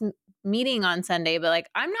having this meeting on Sunday, but like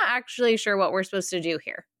I'm not actually sure what we're supposed to do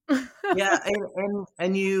here. Yeah,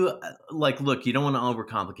 and you like look, you don't want to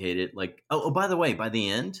overcomplicate it. Like, by the way, by the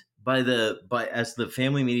end, by as the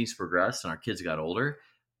family meetings progressed and our kids got older,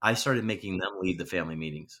 I started making them lead the family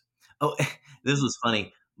meetings. Oh, this was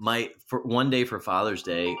funny. My for one day for Father's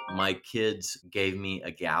Day, my kids gave me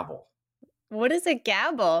a gavel. What is a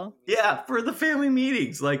gabble? Yeah, for the family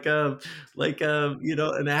meetings, an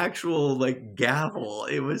actual like gavel.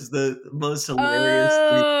 It was the most hilarious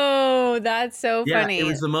thing. Oh, that's so Yeah, it funny.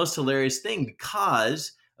 was the most hilarious thing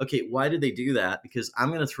because okay, why did they do that? Because I'm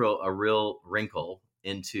going to throw a real wrinkle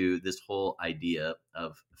into this whole idea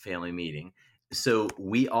of family meeting. So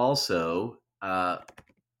we also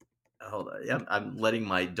hold on, yeah, I'm letting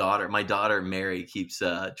my daughter Mary keeps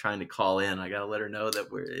trying to call in. I got to let her know that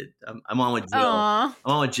I'm on with Jill. Aw.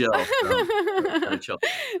 I'm on with Jill. So gotta chill.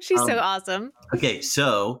 She's so Um, awesome. okay,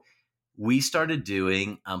 so we started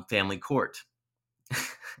doing family court.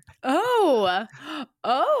 Oh.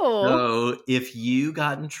 Oh. So if you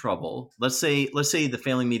got in trouble, let's say the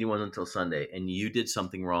family meeting wasn't until Sunday and you did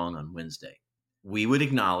something wrong on Wednesday. We would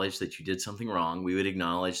acknowledge that you did something wrong. We would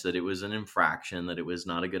acknowledge that it was an infraction, that it was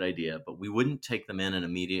not a good idea, but we wouldn't take them in and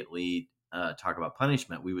immediately talk about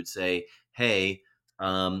punishment. We would say, "Hey,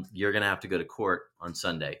 you're going to have to go to court on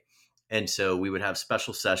Sunday." And so we would have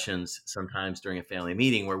special sessions sometimes during a family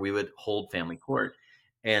meeting where we would hold family court.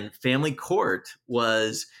 And family court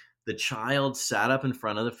was the child sat up in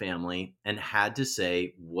front of the family and had to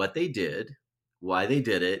say what they did, why they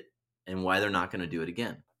did it, and why they're not going to do it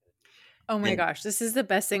again. Oh my And gosh, this is the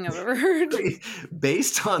best thing I've ever heard.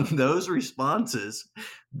 based on those responses,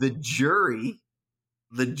 the jury,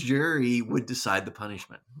 the jury would decide the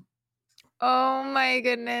punishment. Oh my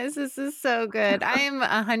goodness, this is so good. I am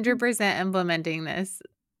 100% implementing this.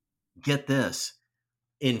 Get this.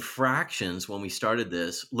 In fractions, when we started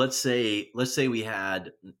this, let's say we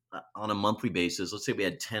had on a monthly basis, let's say we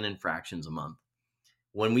had 10 infractions a month.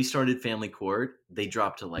 When we started family court, they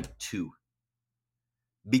dropped to like 2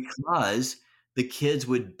 because the kids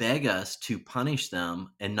would beg us to punish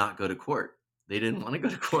them and not go to court. They didn't want to go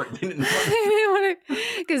to court. They didn't want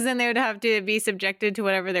Because then they would have to be subjected to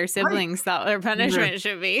whatever their right. siblings thought their Their, punishment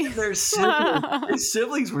should be. their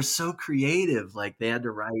siblings were so creative. Like they had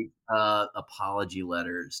to write apology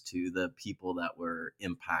letters to the people that were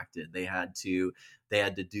impacted. They had to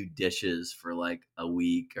do dishes for like a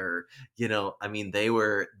week, or I mean,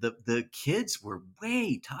 the kids were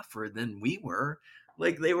way tougher than we were.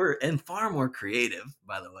 Like they were, and far more creative,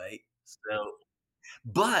 by the way. So,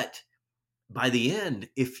 but by the end,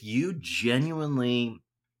 if you genuinely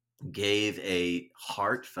gave a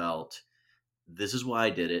heartfelt, this is why I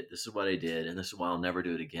did it, this is what I did, and this is why I'll never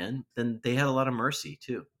do it again, then they had a lot of mercy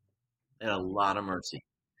too. They had a lot of mercy.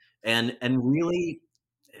 And really,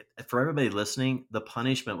 for everybody listening, the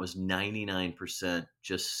punishment was 99%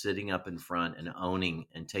 just sitting up in front and owning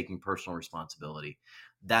and taking personal responsibility.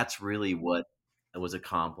 That's really what was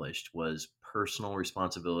accomplished, was personal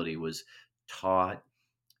responsibility was taught.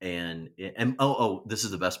 And this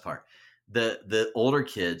is the best part. The older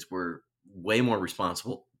kids were way more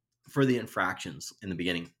responsible for the infractions in the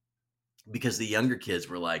beginning, because the younger kids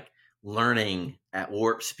were like learning at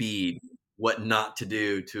warp speed what not to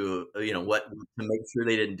do to what to make sure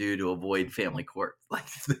they didn't do to avoid family court. Like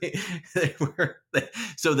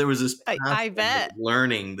so there was this I pathway of bet.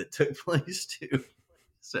 learning that took place too.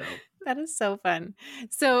 So That is so fun.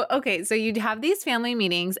 So, okay, so you'd have these family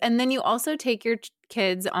meetings and then you also take your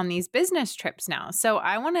kids on these business trips now. So,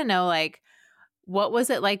 I want to know like what was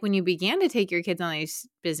it like when you began to take your kids on these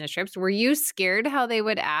business trips? Were you scared how they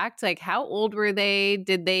would act? Like how old were they?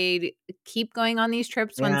 Did they keep going on these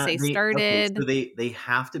trips once yeah, they so started? they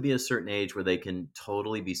have to be a certain age where they can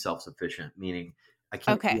totally be self-sufficient, meaning I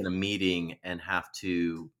can't be Okay. in a meeting and have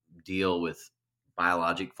to deal with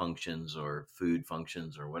biologic functions or food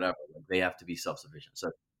functions or whatever. Like, they have to be self-sufficient.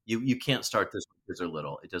 So you can't start this when kids are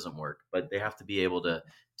little. It doesn't work. But they have to be able to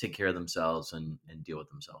take care of themselves and deal with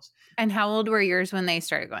themselves. And how old were yours when they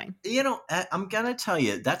started going? I'm gonna tell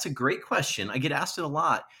you, that's a great question. I get asked it a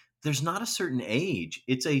lot. There's not a certain age.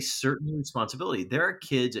 It's a certain responsibility. There are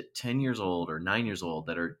kids at 10 years old or 9 years old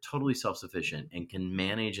that are totally self-sufficient and can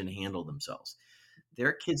manage and handle themselves. There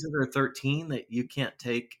are kids that are 13 that you can't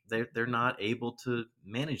take, they're not able to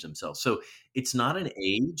manage themselves. So it's not an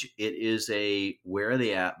age, it is a where are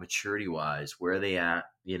they at maturity wise, where are they at,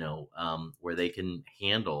 where they can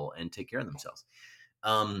handle and take care of themselves.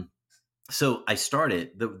 Um, so I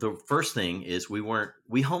started the first thing is we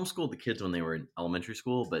homeschooled the kids when they were in elementary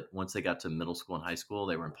school, but once they got to middle school and high school,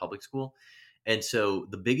 they were in public school. And so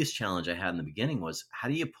the biggest challenge I had in the beginning was how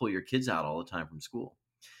do you pull your kids out all the time from school?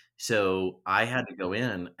 So I had to go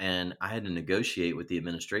in and I had to negotiate with the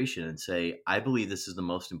administration and say, I believe this is the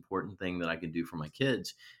most important thing that I can do for my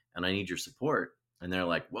kids, and I need your support. And they're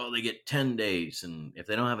like, well, they get 10 days. And if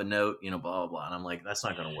they don't have a note, blah, blah, blah. And I'm like, that's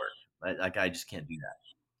not going to work. I just can't do that.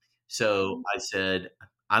 So I said,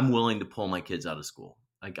 I'm willing to pull my kids out of school.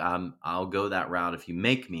 Like I'll go that route if you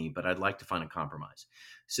make me, but I'd like to find a compromise.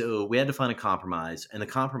 So we had to find a compromise, and the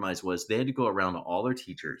compromise was they had to go around to all their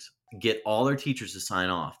teachers, get all their teachers to sign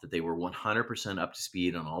off that they were 100% up to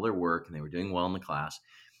speed on all their work and they were doing well in the class.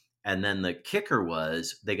 And then the kicker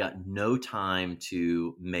was they got no time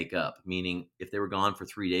to make up, meaning if they were gone for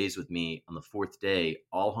 3 days with me, on the fourth day,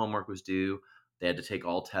 all homework was due. They had to take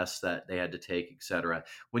all tests that they had to take, etc.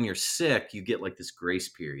 When you're sick, you get like this grace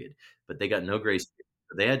period, but they got no grace period.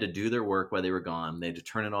 They had to do their work while they were gone. They had to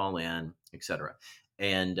turn it all in, etc.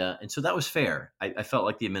 And so that was fair. I felt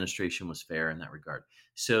like the administration was fair in that regard.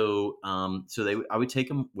 So I would take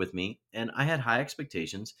them with me, and I had high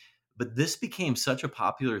expectations, but this became such a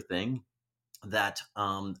popular thing that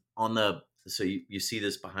on the so you see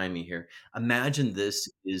this behind me here. Imagine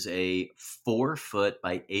this is a 4 foot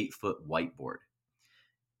by 8 foot whiteboard.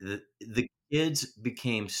 The kids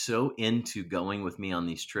became so into going with me on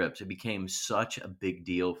these trips. It became such a big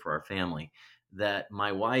deal for our family that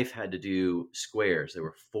my wife had to do squares. They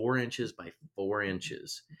were 4 inches by 4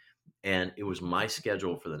 inches, and it was my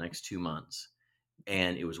schedule for the next 2 months,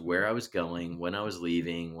 and it was where I was going, when I was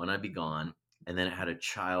leaving, when I'd be gone, and then it had a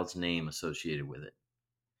child's name associated with it.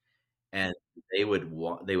 And they would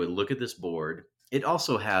look at this board. It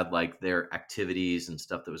also had like their activities and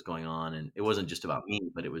stuff that was going on, and it wasn't just about me,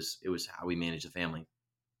 but it was how we managed the family.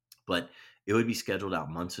 But it would be scheduled out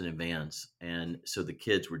months in advance, and so the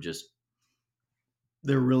kids were just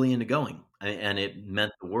they're really into going, and it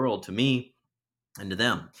meant the world to me and to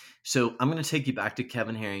them. So I'm going to take you back to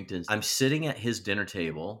Kevin Harrington's. I'm sitting at his dinner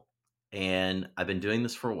table, and I've been doing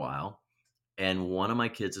this for a while. And one of my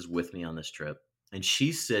kids is with me on this trip, and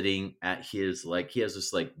she's sitting at his he has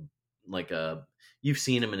this like a you've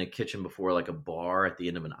seen him in a kitchen before, like a bar at the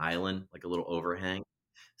end of an island, like a little overhang.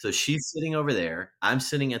 So she's sitting over there. I'm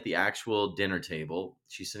sitting at the actual dinner table.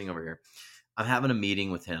 She's sitting over here. I'm having a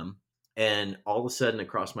meeting with him, and all of a sudden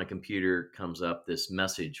across my computer comes up this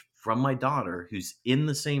message from my daughter who's in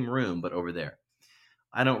the same room but over there.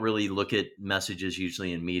 I don't really look at messages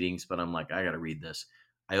usually in meetings, but I'm like, I got to read this.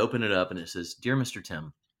 I open it up and it says, Dear Mr.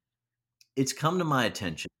 Timm, it's come to my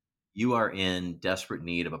attention you are in desperate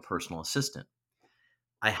need of a personal assistant.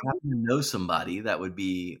 I happen to know somebody that would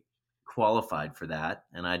be qualified for that,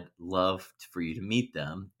 and I'd love for you to meet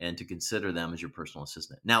them and to consider them as your personal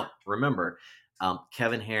assistant. Now, remember,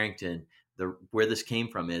 Kevin Harrington, where this came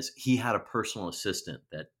from is he had a personal assistant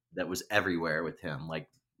that was everywhere with him, like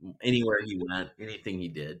anywhere he went, anything he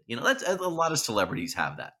did. That's a lot of celebrities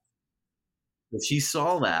have that. But she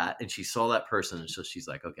saw that and she saw that person, and so she's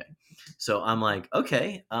like, okay. So I'm like,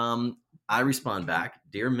 okay. I respond back,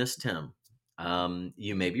 Dear Miss Timm,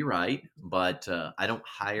 you may be right, but I don't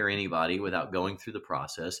hire anybody without going through the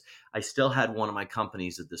process. I still had one of my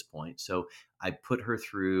companies at this point, so I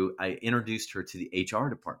introduced her to the HR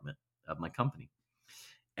department of my company,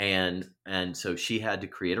 and so she had to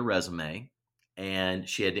create a resume, and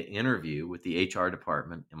she had to interview with the HR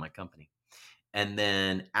department in my company. And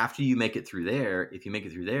then after you make it through there, if you make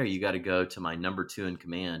it through there, you got to go to my number two in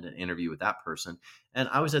command and interview with that person. And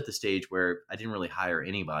I was at the stage where I didn't really hire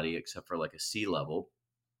anybody except for like a C level.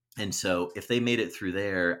 And so if they made it through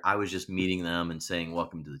there, I was just meeting them and saying,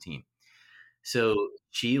 welcome to the team. So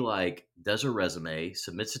she does her resume,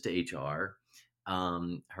 submits it to HR.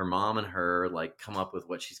 Her mom and her come up with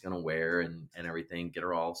what she's going to wear and everything, get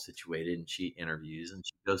her all situated. And she interviews and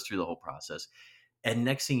she goes through the whole process. And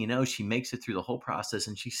next thing you know, she makes it through the whole process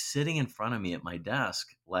and she's sitting in front of me at my desk,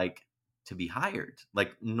 to be hired.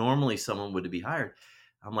 Like normally someone would be hired.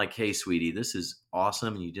 I'm like, hey, sweetie, this is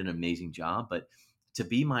awesome. And you did an amazing job. But to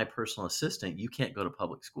be my personal assistant, you can't go to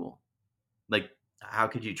public school. Like, how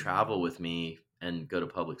could you travel with me and go to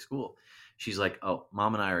public school? She's like, oh,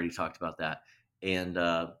 mom and I already talked about that. And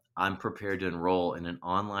I'm prepared to enroll in an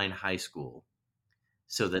online high school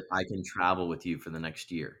so that I can travel with you for the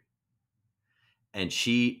next year. And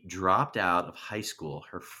she dropped out of high school,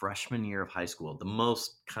 her freshman year of high school, the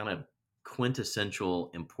most kind of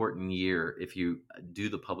quintessential important year if you do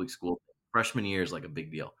the public school. Freshman year is like a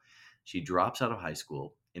big deal. She drops out of high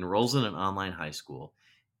school, enrolls in an online high school,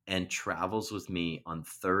 and travels with me on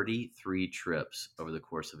 33 trips over the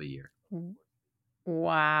course of a year.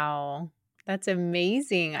 Wow. That's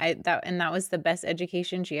amazing. That was the best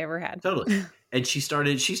education she ever had. Totally. And she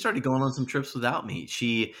started going on some trips without me.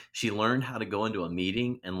 She learned how to go into a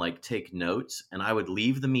meeting and like take notes, and I would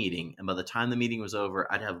leave the meeting, and by the time the meeting was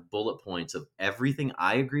over, I'd have bullet points of everything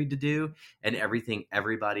I agreed to do and everything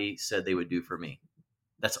everybody said they would do for me.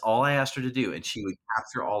 That's all I asked her to do, and she would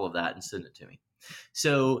capture all of that and send it to me.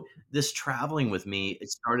 So this traveling with me, it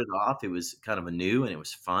started off, it was kind of a new and it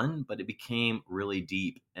was fun, but it became really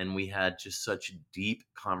deep. And we had just such deep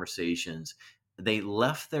conversations. They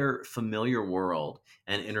left their familiar world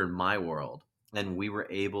and entered my world. And we were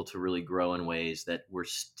able to really grow in ways that we're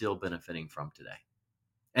still benefiting from today.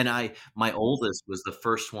 And my oldest was the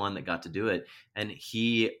first one that got to do it, and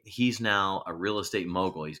he's now a real estate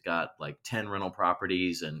mogul. He's got like 10 rental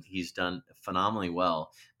properties, and he's done phenomenally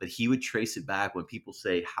well. But he would trace it back when people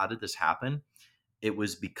say, "How did this happen?" It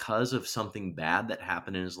was because of something bad that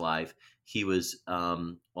happened in his life. He was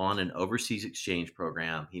on an overseas exchange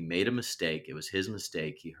program. He made a mistake. It was his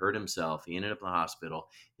mistake. He hurt himself. He ended up in the hospital.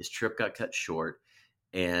 His trip got cut short,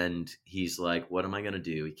 and he's like, what am I going to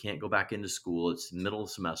do? He can't go back into school. It's the middle of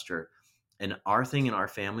the semester. And our thing in our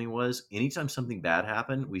family was anytime something bad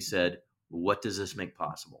happened, we said, what does this make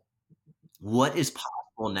possible? What is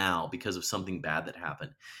possible now because of something bad that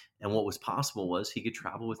happened? And what was possible was he could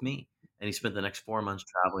travel with me. And he spent the next 4 months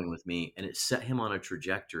traveling with me, and it set him on a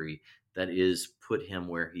trajectory that is put him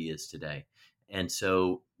where he is today. And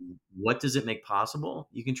so, what does it make possible?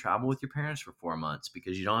 You can travel with your parents for 4 months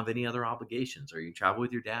because you don't have any other obligations, or you travel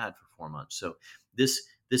with your dad for 4 months. So, this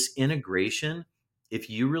integration, if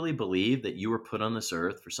you really believe that you were put on this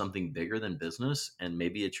earth for something bigger than business, and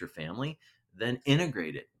maybe it's your family, then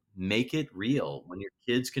integrate it, make it real. When your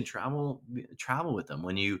kids can travel with them.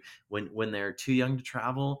 When they're too young to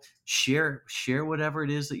travel, share whatever it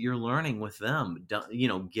is that you're learning with them.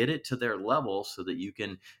 Get it to their level so that you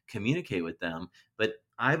can communicate with them. But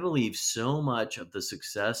I believe so much of the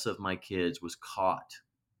success of my kids was caught,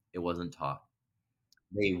 it wasn't taught.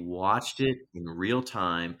 They watched it in real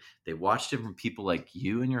time. They watched it from people like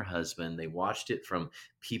you and your husband. They watched it from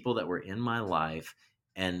people that were in my life,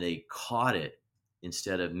 and they caught it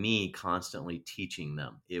instead of me constantly teaching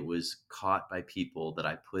them. It was caught by people that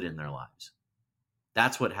I put in their lives.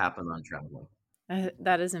 That's what happened on traveling.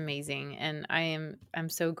 That is amazing, and I'm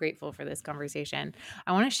so grateful for this conversation.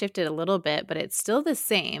 I wanna shift it a little bit, but it's still the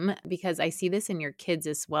same because I see this in your kids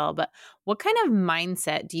as well, but what kind of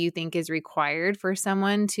mindset do you think is required for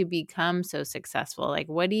someone to become so successful? Like,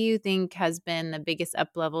 what do you think has been the biggest up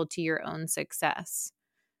level to your own success?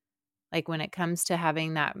 Like, when it comes to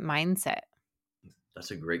having that mindset?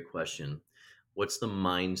 That's a great question. What's the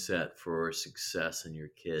mindset for success in your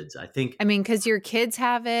kids? I think I mean, because your kids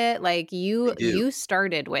have it, like, they you do. you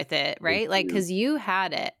started with it, They right? Like, do. because you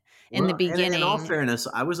had it in the Well, and in all beginning. fairness,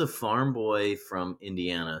 I was a farm boy from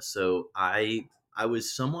Indiana, so I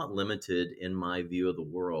was somewhat limited in my view of the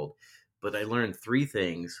world, but I learned three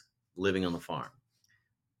things living on the farm.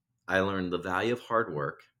 I learned the value of hard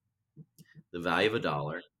work, the value of a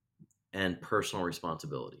dollar, and personal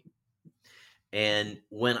responsibility. And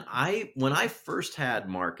when I first had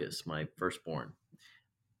Marcus, my firstborn,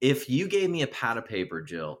 if you gave me a pad of paper,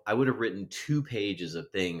 Jill, I would have written 2 pages of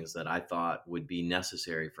things that I thought would be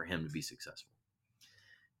necessary for him to be successful.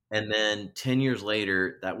 And then 10 years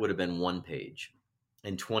later, that would have been 1 page.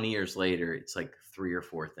 And 20 years later, it's like three or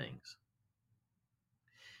four things.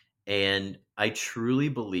 And I truly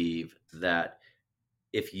believe that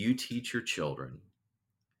if you teach your children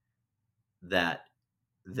that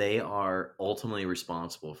they are ultimately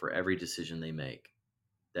responsible for every decision they make,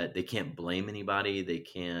 that they can't blame anybody, they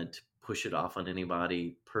can't push it off on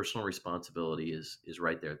anybody, personal responsibility is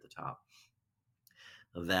right there at the top.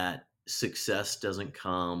 That success doesn't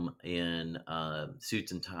come in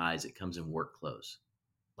suits and ties, it comes in work clothes.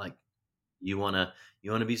 Like, you want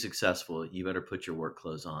to be successful, you better put your work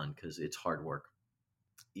clothes on because it's hard work.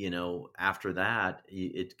 After that,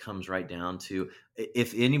 it comes right down to,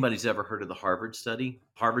 if anybody's ever heard of the Harvard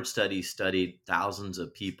study studied thousands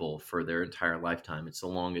of people for their entire lifetime. It's the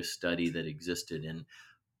longest study that existed in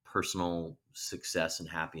personal success and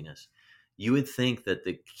happiness. You would think that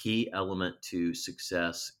the key element to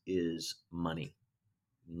success is money.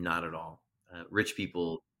 Not at all. Rich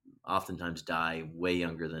people oftentimes die way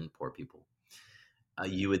younger than poor people.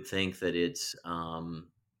 You would think that it's,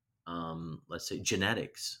 let's say,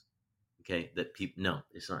 genetics. Okay, that people, no,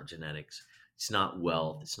 it's not genetics. It's not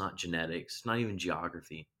wealth. It's not genetics. It's not even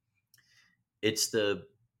geography. It's the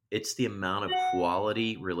amount of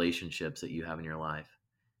quality relationships that you have in your life.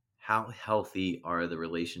 How healthy are the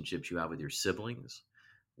relationships you have with your siblings,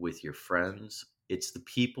 with your friends? It's the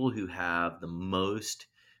people who have the most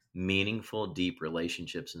meaningful, deep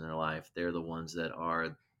relationships in their life. They're the ones that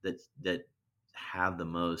have the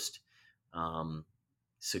most um,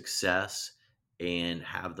 success and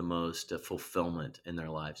have the most fulfillment in their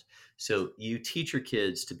lives. So you teach your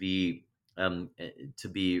kids to be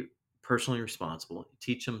personally responsible.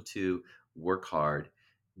 Teach them to work hard,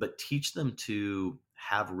 but teach them to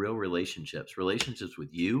have real relationships with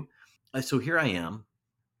you. So here I am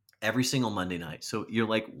every single Monday night. So you're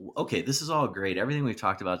like, okay, this is all great. Everything we've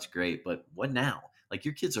talked about is great, but what now? Like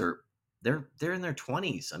your kids are they're in their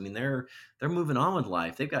 20s. I mean, they're moving on with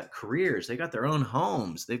life. They've got careers, they've got their own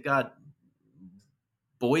homes, they've got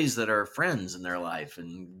boys that are friends in their life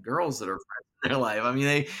and girls that are friends in their life. I mean,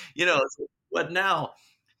 it's like, what now?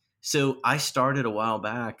 So I started a while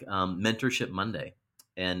back, Mentorship Monday,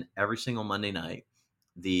 and every single Monday night,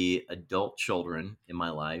 the adult children in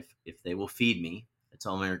my life, if they will feed me, it's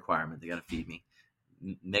all my requirement. They got to feed me,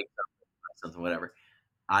 make something, whatever.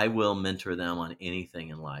 I will mentor them on anything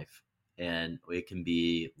in life. And it can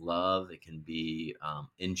be love, it can be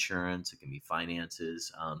insurance, it can be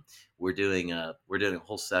finances. We're doing a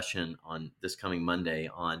whole session on this coming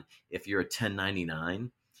Monday on if you're a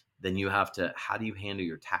 1099, then you have to how do you handle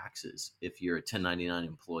your taxes if you're a 1099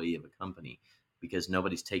 employee of a company because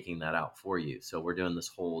nobody's taking that out for you. So we're doing this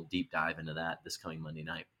whole deep dive into that this coming Monday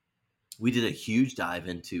night. We did a huge dive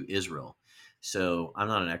into Israel. So I'm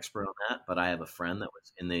not an expert on that, but I have a friend that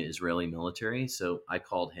was in the Israeli military. So I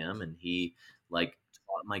called him and he like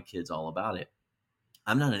taught my kids all about it.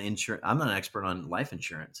 I'm not an expert on life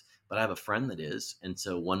insurance, but I have a friend that is. And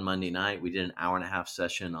so one Monday night we did an hour and a half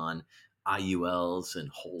session on IULs and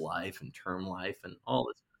whole life and term life and all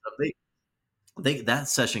this stuff. That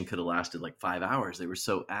session could have lasted like 5 hours. They were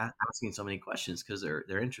asking so many questions because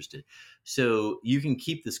they're interested. So you can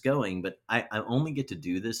keep this going, but I only get to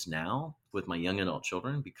do this now with my young adult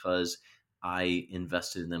children because I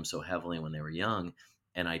invested in them so heavily when they were young,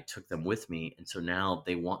 and I took them with me, and so now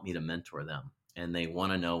they want me to mentor them, and they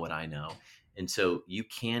want to know what I know, and so you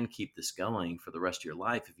can keep this going for the rest of your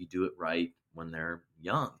life if you do it right when they're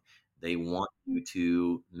young. They want you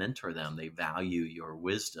to mentor them. They value your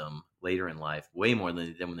wisdom later in life way more than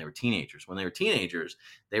they did when they were teenagers. When they were teenagers,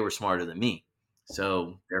 they were smarter than me.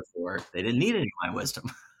 So therefore, they didn't need any of my wisdom.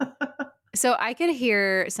 So I could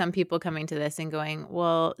hear some people coming to this and going,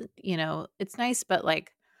 well, it's nice, but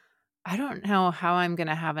like, I don't know how I'm going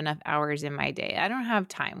to have enough hours in my day. I don't have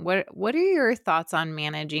time. What are your thoughts on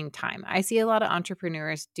managing time? I see a lot of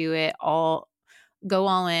entrepreneurs do it all, go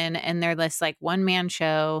all in, and they're this like one man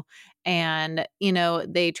show, and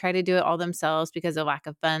they try to do it all themselves because of lack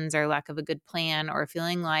of funds or lack of a good plan, or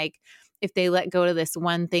feeling like if they let go to this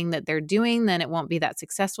one thing that they're doing, then it won't be that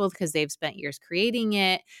successful because they've spent years creating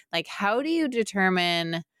it. Like, how do you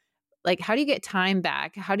determine, like, how do you get time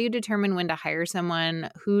back? How do you determine when to hire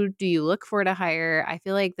someone? Who do you look for to hire? I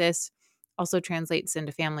feel like this also translates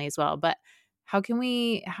into family as well. But how do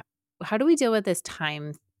we deal with this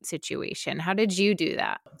time situation? How did you do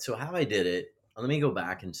that? So how I did it, let me go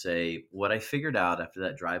back and say what I figured out after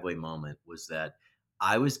that driveway moment was that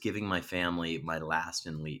I was giving my family my last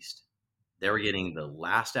and least. They were getting the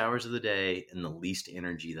last hours of the day and the least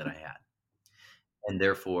energy that I had. And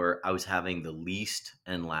therefore, I was having the least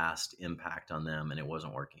and last impact on them, and it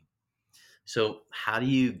wasn't working. So, how do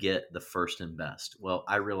you get the first and best? Well,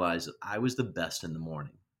 I realized that I was the best in the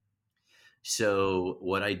morning. So,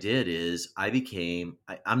 what I did is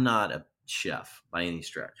I'm not a chef by any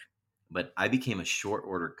stretch, but I became a short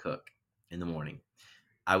order cook in the morning.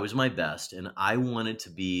 I was my best, and I wanted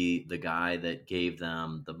to be the guy that gave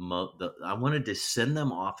them I wanted to send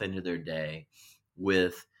them off into their day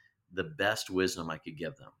with the best wisdom I could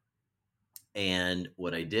give them. And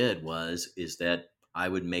what I did is that I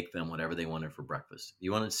would make them whatever they wanted for breakfast. If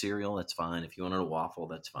you wanted cereal, that's fine. If you wanted a waffle,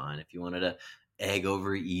 that's fine. If you wanted a egg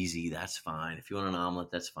over easy, that's fine. If you want an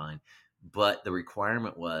omelet, that's fine. But the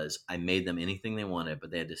requirement was I made them anything they wanted,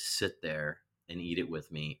 but they had to sit there and eat it with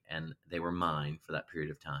me, and they were mine for that period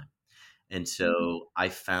of time. And so I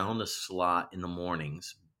found a slot in the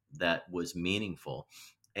mornings that was meaningful.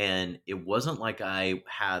 And it wasn't like I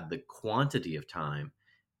had the quantity of time.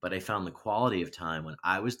 but I found the quality of time when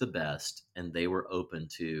I was the best and they were open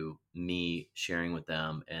to me sharing with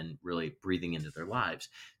them and really breathing into their lives.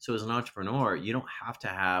 So as an entrepreneur, you don't have to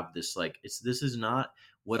have this like this is not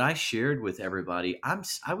what I shared with everybody.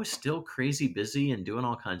 I was still crazy busy and doing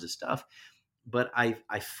all kinds of stuff, but I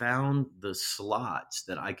found the slots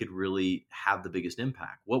that I could really have the biggest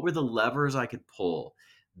impact. What were the levers I could pull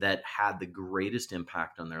that had the greatest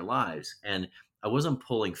impact on their lives? And I wasn't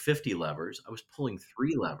pulling 50 levers. I was pulling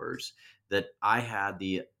 3 levers that I had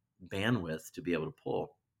the bandwidth to be able to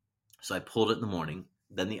pull. So I pulled it in the morning.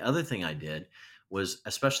 Then the other thing I did was,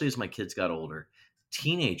 especially as my kids got older,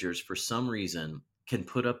 teenagers for some reason can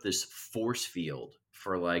put up this force field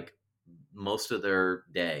for like most of their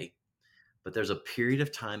day, but there's a period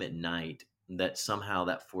of time at night that somehow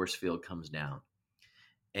that force field comes down.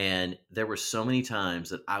 And there were so many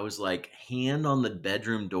times that I was like hand on the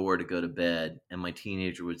bedroom door to go to bed, and my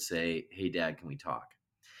teenager would say, "Hey, Dad, can we talk?"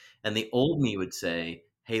 And the old me would say,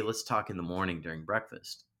 "Hey, let's talk in the morning during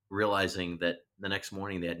breakfast," realizing that the next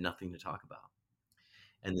morning they had nothing to talk about.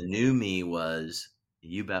 And the new me was,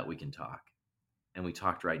 "You bet we can talk." And we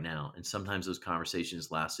talked right now. And sometimes those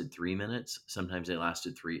conversations lasted 3 minutes. Sometimes they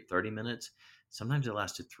lasted 30 minutes. Sometimes it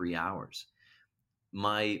lasted 3 hours.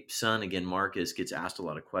 My son, again, Marcus, gets asked a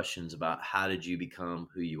lot of questions about how did you become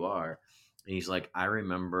who you are? And he's like, I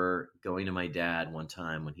remember going to my dad one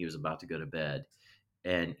time when he was about to go to bed,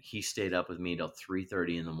 and he stayed up with me till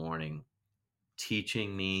 3:30 in the morning,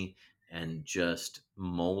 teaching me and just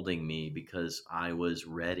molding me because I was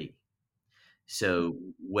ready. So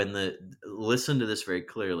when the listen to this very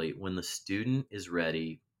clearly, when the student is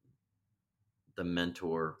ready, the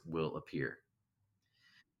mentor will appear.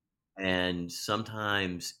 And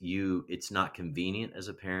sometimes it's not convenient as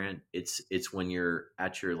a parent. It's when you're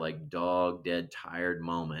at your like dog dead tired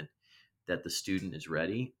moment that the student is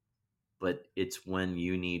ready, but it's when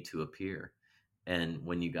you need to appear and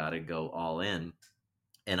when you got to go all in.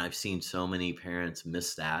 And I've seen so many parents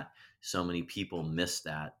miss that. So many people miss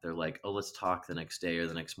that. They're like, "Oh, let's talk the next day or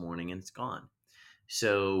the next morning," and it's gone.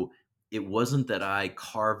 So it wasn't that I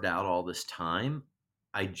carved out all this time.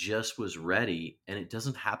 I just was ready, and it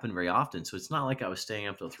doesn't happen very often. So it's not like I was staying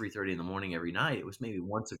up till 3:30 in the morning every night. It was maybe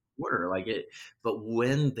once a quarter, like it. But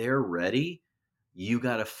when they're ready, you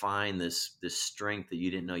got to find this strength that you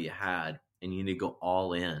didn't know you had, and you need to go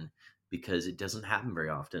all in because it doesn't happen very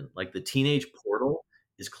often. Like the teenage portal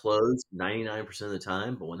is closed 99% of the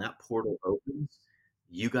time, but when that portal opens,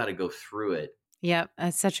 you got to go through it. Yep,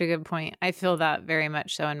 that's such a good point. I feel that very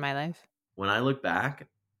much so in my life. When I look back,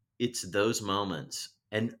 it's those moments.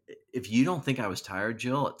 And if you don't think I was tired,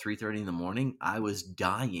 Jill, at 3:30 in the morning, I was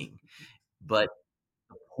dying. But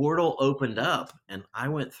the portal opened up and I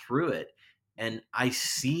went through it. And I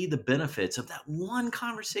see the benefits of that one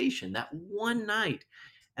conversation, that one night.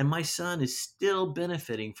 And my son is still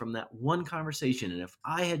benefiting from that one conversation. And if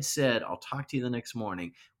I had said, I'll talk to you the next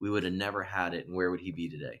morning, we would have never had it. And where would he be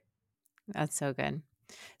today? That's so good.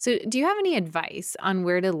 So, do you have any advice on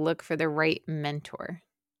where to look for the right mentor?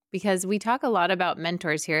 Because we talk a lot about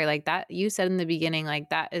mentors here, like that you said in the beginning, like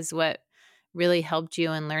that is what really helped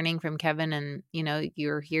you in learning from Kevin. And,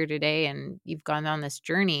 you're here today and you've gone on this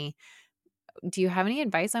journey. Do you have any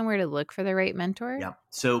advice on where to look for the right mentor? Yeah.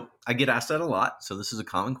 So I get asked that a lot. So this is a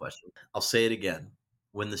common question. I'll say it again.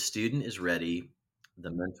 When the student is ready,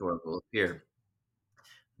 the mentor will appear.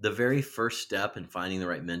 The very first step in finding the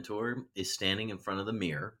right mentor is standing in front of the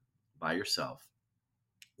mirror by yourself,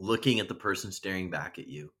 looking at the person staring back at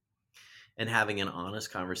you, and having an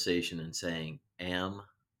honest conversation and saying, am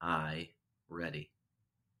I ready?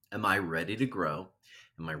 Am I ready to grow?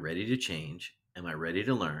 Am I ready to change? Am I ready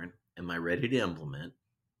to learn? Am I ready to implement?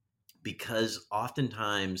 Because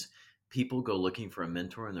oftentimes people go looking for a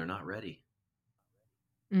mentor and they're not ready.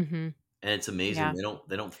 Mm-hmm. And it's amazing Yeah.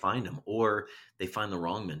 they don't find them, or they find the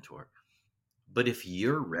wrong mentor. But if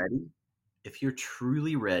you're ready, if you're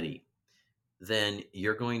truly ready, then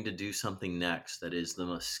you're going to do something next that is the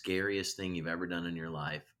most scariest thing you've ever done in your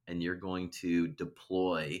life, and you're going to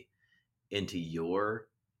deploy into your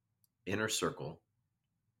inner circle.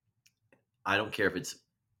 I don't care if it's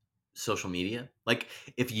social media. Like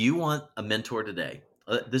if you want a mentor today,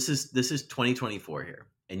 this is 2024 here,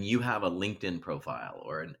 and you have a LinkedIn profile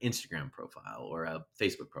or an Instagram profile or a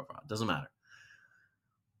Facebook profile, it doesn't matter.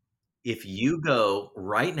 If you go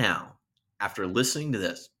right now after listening to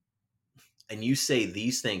this and you say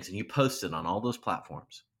these things and you post it on all those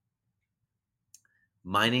platforms,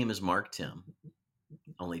 my name is Mark Timm.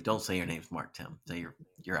 Only don't say your name's Mark Timm. Say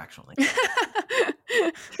your actual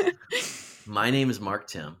name. My name is Mark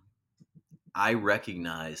Timm. I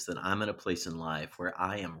recognize that I'm at a place in life where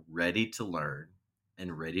I am ready to learn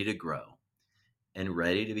and ready to grow and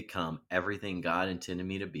ready to become everything God intended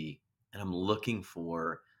me to be. And I'm looking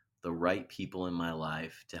for the right people in my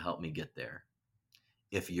life to help me get there.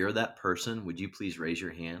 If you're that person, would you please raise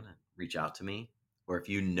your hand and reach out to me? Or if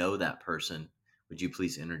you know that person, would you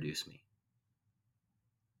please introduce me?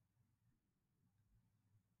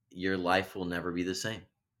 Your life will never be the same.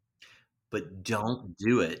 But don't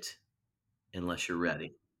do it unless you're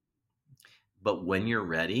ready. But when you're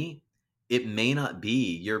ready, it may not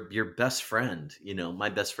be your best friend. You know, my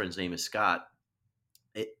best friend's name is Scott.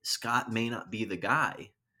 Scott may not be the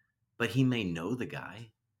guy, but he may know the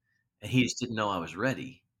guy, and he just didn't know I was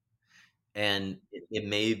ready. And it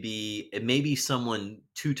may be someone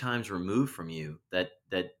 2 times removed from you that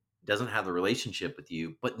doesn't have the relationship with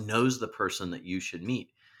you, but knows the person that you should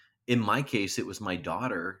meet. In my case, it was my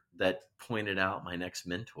daughter that pointed out my next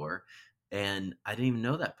mentor, and I didn't even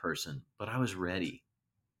know that person, but I was ready.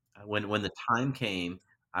 When the time came,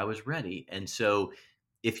 I was ready. And so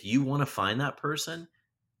if you want to find that person,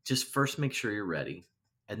 just first make sure you're ready.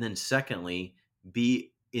 And then secondly,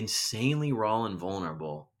 be insanely raw and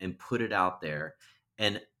vulnerable and put it out there.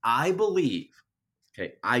 And I believe,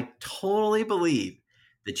 okay, I totally believe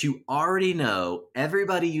that you already know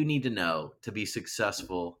everybody you need to know to be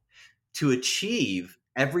successful, to achieve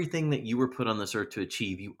everything that you were put on this earth to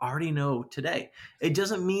achieve. You already know today. It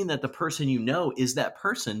doesn't mean that the person you know is that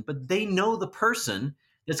person, but they know the person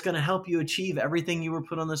that's going to help you achieve everything you were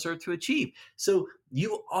put on this earth to achieve. So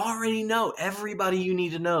you already know everybody you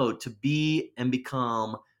need to know to be and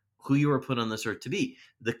become who you were put on this earth to be.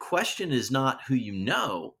 The question is not who you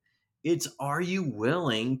know, it's are you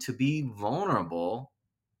willing to be vulnerable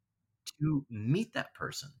to meet that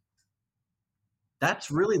person?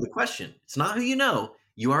 That's really the question. It's not who you know.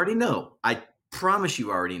 You already know. I promise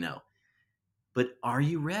you already know. But are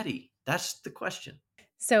you ready? That's the question.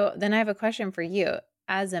 So then I have a question for you.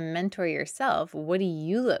 As a mentor yourself, what do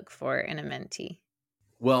you look for in a mentee?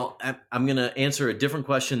 Well, I'm going to answer a different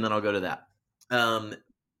question, then I'll go to that. Um,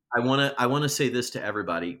 I want to say this to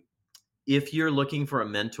everybody. If you're looking for a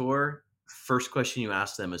mentor, first question you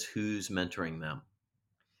ask them is who's mentoring them.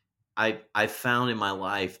 I found in my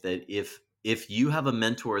life that if you have a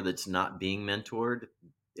mentor that's not being mentored,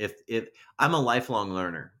 if I'm a lifelong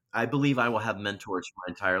learner, I believe I will have mentors for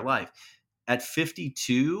my entire life. At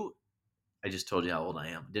 52, I just told you how old I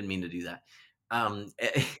am. Didn't mean to do that. Um,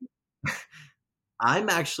 I'm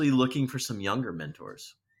actually looking for some younger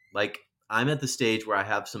mentors. Like I'm at the stage where I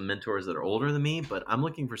have some mentors that are older than me, but I'm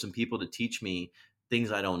looking for some people to teach me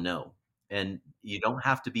things I don't know. And you don't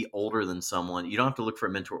have to be older than someone. You don't have to look for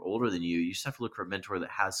a mentor older than you. You just have to look for a mentor that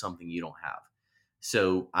has something you don't have.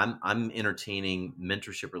 So I'm entertaining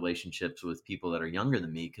mentorship relationships with people that are younger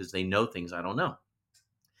than me because they know things I don't know.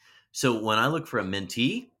 So when I look for a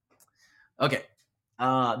mentee, okay,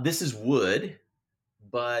 this is wood,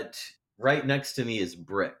 but right next to me is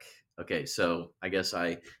brick. Okay, so I guess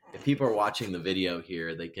if people are watching the video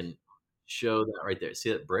here, they can show that right there.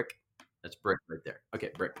 See that brick? That's brick right there.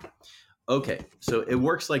 Okay, brick. Okay, so it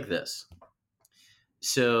works like this.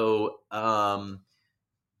 So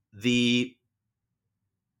the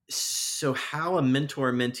so how a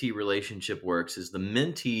mentor mentee relationship works is the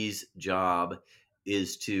mentee's job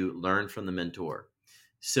is to learn from the mentor.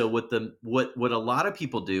 So what a lot of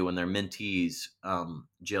people do when they're mentees,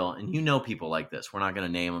 Jill, and you know people like this, we're not going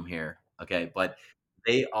to name them here, okay, but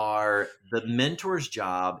the mentor's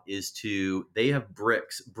job is they have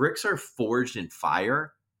bricks are forged in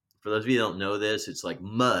fire. For those of you who don't know this, it's like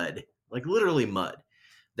mud, like literally mud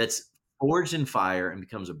that's forged in fire and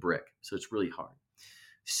becomes a brick, so it's really hard.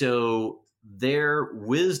 So their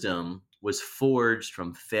wisdom was forged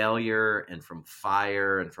from failure and from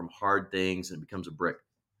fire and from hard things, and it becomes a brick.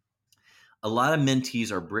 A lot of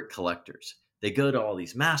mentees are brick collectors. They go to all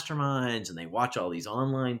these masterminds and they watch all these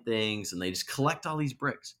online things and they just collect all these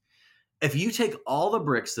bricks. If you take all the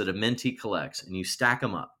bricks that a mentee collects and you stack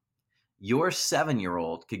them up, your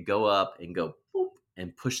 7-year-old could go up and go boop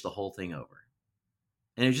and push the whole thing over.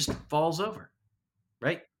 And it just falls over,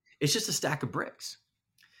 right? It's just a stack of bricks.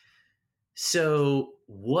 So,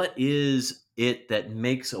 what is it that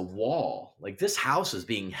makes a wall? Like this house is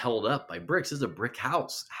being held up by bricks. This is a brick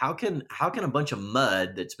house. How can a bunch of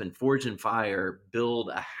mud that's been forged in fire build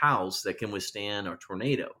a house that can withstand a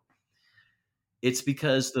tornado? It's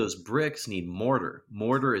because those bricks need mortar.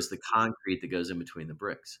 Mortar is the concrete that goes in between the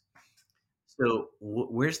bricks. So,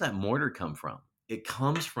 where's that mortar come from? It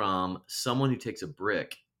comes from someone who takes a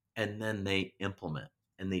brick and then they implement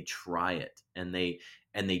and they try it and they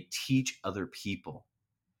teach other people.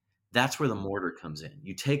 That's where the mortar comes in.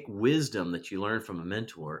 You take wisdom that you learn from a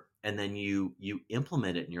mentor and then you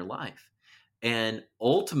implement it in your life. And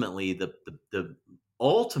ultimately, the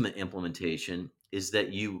ultimate implementation is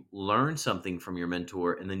that you learn something from your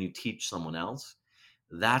mentor and then you teach someone else.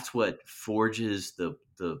 That's what forges the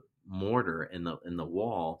mortar in the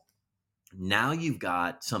wall. Now you've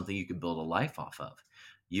got something you can build a life off of.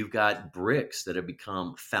 You've got bricks that have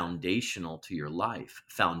become foundational to your life,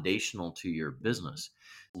 foundational to your business.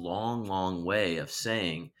 Long, long way of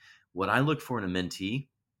saying what I look for in a mentee.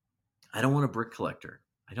 I don't want a brick collector.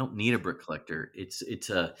 I don't need a brick collector. It's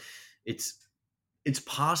it's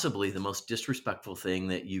possibly the most disrespectful thing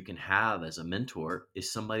that you can have as a mentor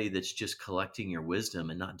is somebody that's just collecting your wisdom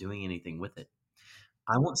and not doing anything with it.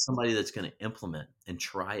 I want somebody that's going to implement and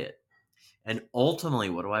try it. And ultimately,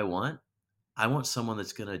 what do I want? I want someone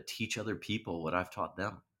that's going to teach other people what I've taught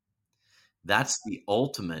them. That's the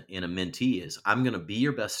ultimate in a mentee is I'm going to be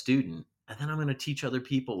your best student and then I'm going to teach other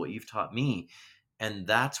people what you've taught me. And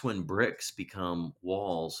that's when bricks become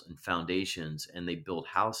walls and foundations and they build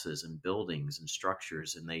houses and buildings and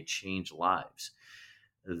structures and they change lives.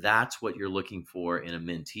 That's what you're looking for in a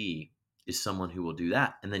mentee is someone who will do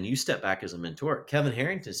that. And then you step back as a mentor. Kevin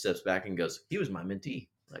Harrington steps back and goes, he was my mentee.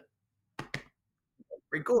 Like,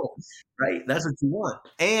 pretty cool, right? That's what you want.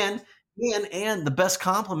 And the best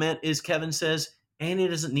compliment is Kevin says, and he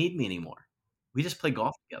doesn't need me anymore. We just play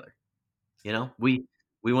golf together. You know, we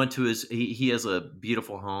went to he has a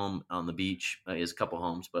beautiful home on the beach. He has a couple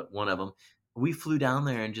homes, but one of them we flew down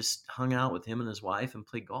there and just hung out with him and his wife and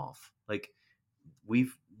played golf. Like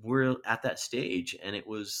we're at that stage and it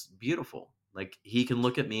was beautiful. Like he can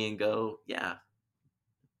look at me and go, yeah,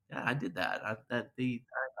 I did that. I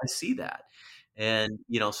see that. And,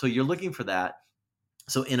 so you're looking for that.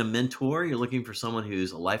 So in a mentor, you're looking for someone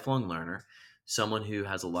who's a lifelong learner, someone who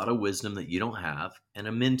has a lot of wisdom that you don't have, and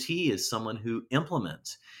a mentee is someone who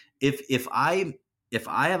implements. If I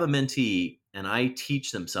have a mentee and I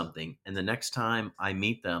teach them something, and the next time I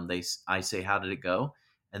meet them, I say, "How did it go?"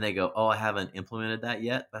 And they go, "Oh, I haven't implemented that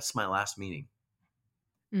yet." That's my last meeting.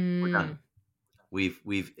 We're done. Mm,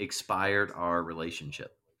 We've expired our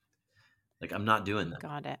relationship. Like I'm not doing that.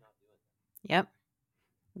 got it. Yep.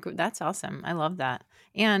 That's awesome. I love that.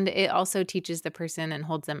 And it also teaches the person and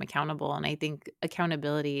holds them accountable. And I think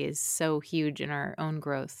accountability is so huge in our own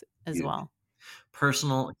growth as Huge. well.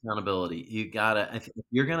 Personal accountability. You gotta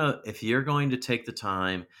if you're going to take the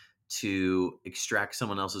time to extract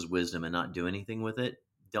someone else's wisdom and not do anything with it,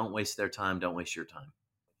 don't waste their time. Don't waste your time.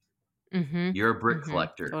 Mhm. You're a brick Mhm.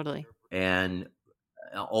 collector, Totally. and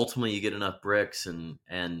ultimately, you get enough bricks, and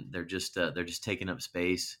they're just taking up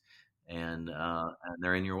space, and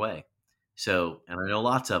they're in your way. So, and I know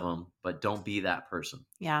lots of them, but don't be that person.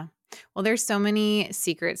 Yeah. Well, there's so many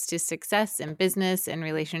secrets to success in business and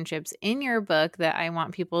relationships in your book that I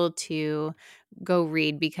want people to go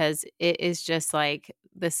read because it is just like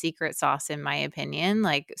the secret sauce in my opinion.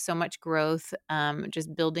 Like so much growth,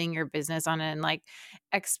 just building your business on an like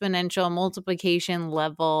exponential multiplication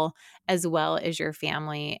level as well as your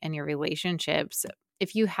family and your relationships.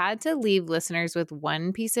 If you had to leave listeners with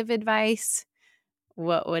one piece of advice,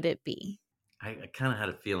 what would it be? I kind of had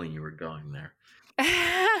a feeling you were going there.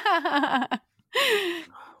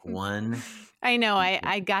 One I know, piece of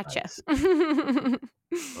I gotcha. advice.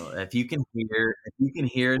 Well, if you can hear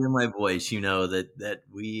it in my voice, you know that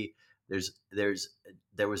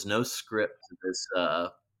there was no script to this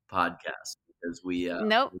podcast because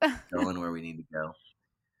Nope. we're going where we need to go.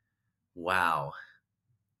 Wow,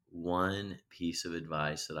 one piece of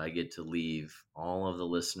advice that I get to leave all of the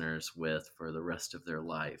listeners with for the rest of their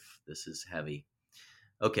life. This is heavy.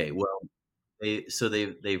 Okay, well,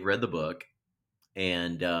 they've read the book,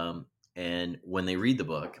 and when they read the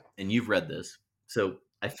book, and you've read this, so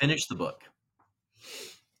I finished the book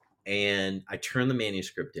and I turned the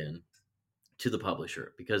manuscript in to the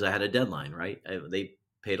publisher because I had a deadline, right? They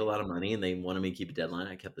paid a lot of money and they wanted me to keep a deadline.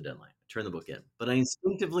 I kept the deadline. I turned the book in, but I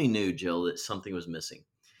instinctively knew, Jill, that something was missing.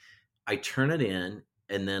 I turn it in,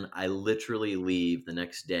 and then I literally leave the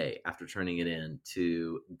next day after turning it in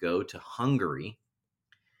to go to Hungary,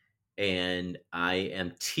 and I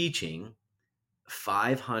am teaching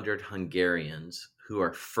 500 Hungarians who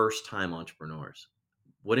are first time entrepreneurs.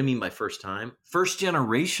 What do I mean by first time? First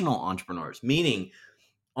generational entrepreneurs, meaning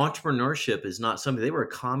entrepreneurship is not something, they were a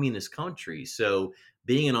communist country. So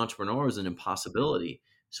being an entrepreneur is an impossibility.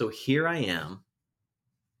 So here I am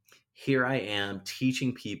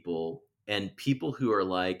teaching people, and people who are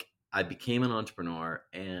like, I became an entrepreneur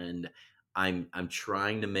and I'm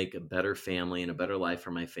trying to make a better family and a better life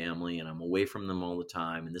for my family, and I'm away from them all the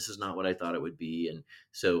time, and this is not what I thought it would be. And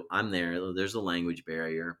so I'm there's a language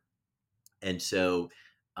barrier. And so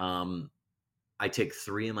I take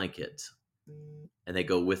three of my kids and they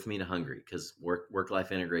go with me to Hungary because work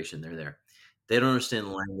life integration, they're there. They don't understand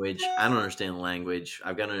the language. I don't understand the language.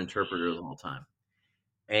 I've got an interpreter the whole time.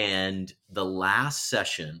 And the last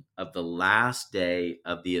session of the last day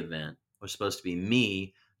of the event was supposed to be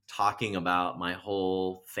me talking about my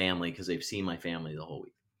whole family because they've seen my family the whole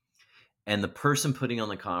week. And the person putting on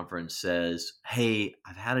the conference says, "Hey,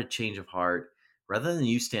 I've had a change of heart. Rather than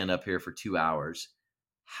you stand up here for 2 hours,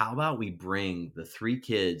 how about we bring the three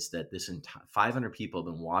kids that this entire 500 people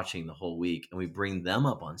have been watching the whole week, and we bring them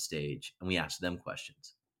up on stage and we ask them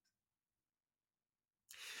questions?"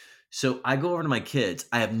 So I go over to my kids.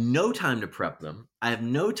 I have no time to prep them. I have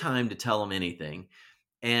no time to tell them anything.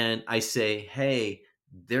 And I say, "Hey,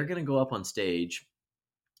 they're going to go up on stage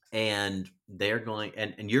and they're going,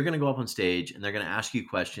 and you're going to go up on stage and they're going to ask you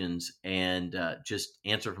questions and just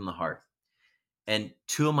answer from the heart." And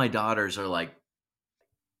two of my daughters are like,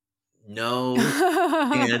 "No,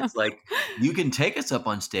 and it's like, you can take us up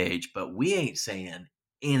on stage, but we ain't saying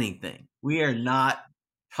anything. We are not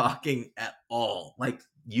talking at all. Like,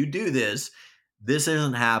 you do this, this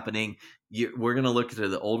isn't happening. We're going to look to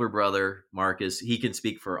the older brother, Marcus. He can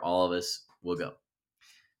speak for all of us. We'll go."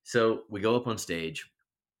 So we go up on stage.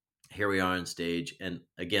 Here we are on stage. And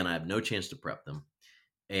again, I have no chance to prep them.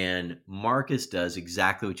 And Marcus does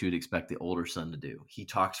exactly what you would expect the older son to do. He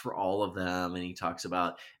talks for all of them and he talks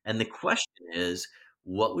about, and the question is,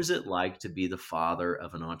 what was it like to be the father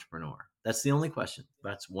of an entrepreneur? That's the only question.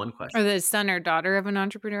 That's one question. Or the son or daughter of an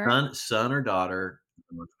entrepreneur? Son or daughter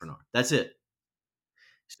of an entrepreneur. That's it.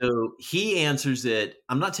 So he answers it.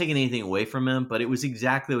 I'm not taking anything away from him, but it was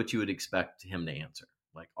exactly what you would expect him to answer.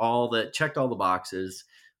 Like checked all the boxes,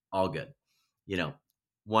 all good.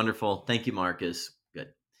 Wonderful. Thank you, Marcus.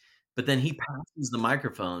 Good. But then he passes the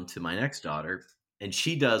microphone to my next daughter, and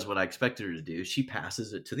she does what I expected her to do. She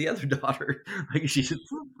passes it to the other daughter. Like, she just,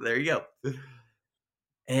 there you go.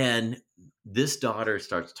 And this daughter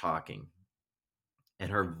starts talking,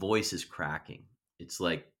 and her voice is cracking. It's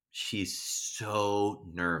like she's so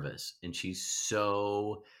nervous and she's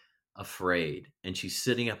so afraid. And she's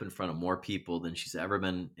sitting up in front of more people than she's ever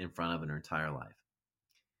been in front of in her entire life.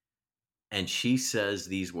 And she says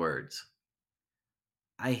these words: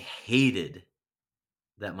 "I hated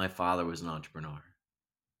that my father was an entrepreneur."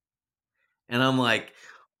 And I'm like,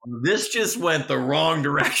 this just went the wrong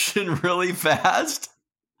direction really fast.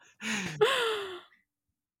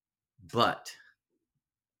 But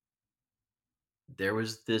there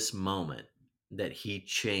was this moment that he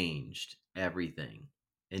changed everything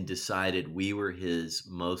and decided we were his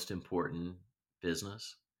most important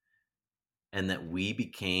business and that we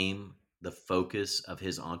became the focus of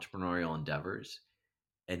his entrepreneurial endeavors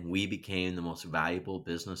and we became the most valuable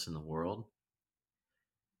business in the world.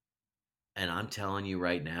 And I'm telling you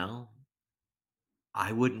right now,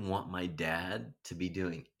 I wouldn't want my dad to be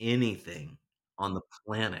doing anything on the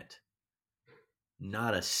planet,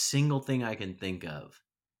 not a single thing I can think of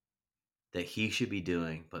that he should be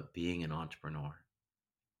doing but being an entrepreneur.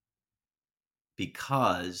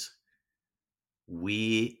 Because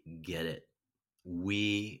we get it.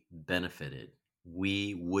 We benefited.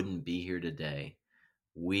 We wouldn't be here today.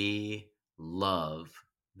 We love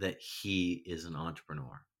that he is an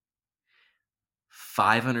entrepreneur.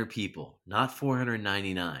 500 people, not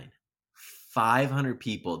 499, 500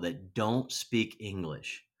 people that don't speak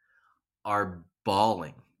English are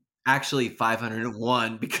bawling. Actually,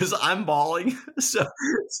 501 because I'm bawling. So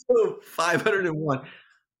 501.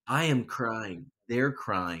 I am crying. They're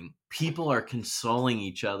crying. People are consoling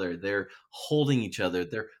each other. They're holding each other.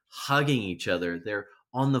 They're hugging each other. They're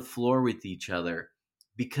on the floor with each other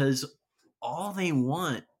because all they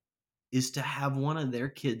want is to have one of their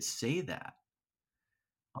kids say that.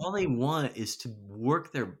 All they want is to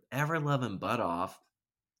work their ever loving butt off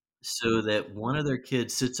so that one of their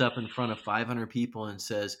kids sits up in front of 500 people and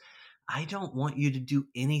says, "I don't want you to do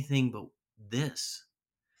anything but this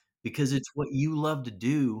because it's what you love to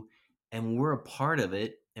do and we're a part of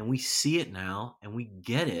it and we see it now and we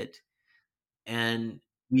get it and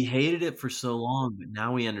we hated it for so long, but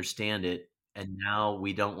now we understand it and now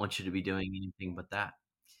we don't want you to be doing anything but that."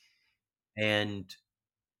 And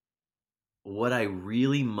what I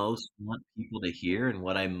really most want people to hear and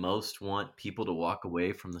what I most want people to walk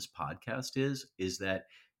away from this podcast is that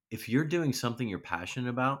if you're doing something you're passionate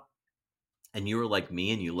about and you were like me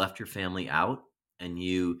and you left your family out and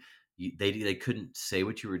they couldn't say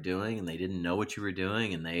what you were doing and they didn't know what you were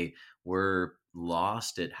doing and they were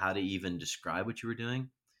lost at how to even describe what you were doing,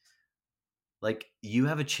 like, you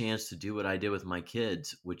have a chance to do what I did with my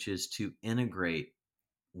kids, which is to integrate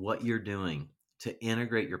what you're doing, to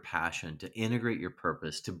integrate your passion, to integrate your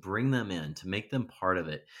purpose, to bring them in, to make them part of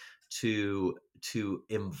it, to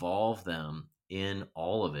involve them in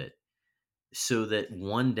all of it, so that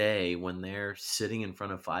one day when they're sitting in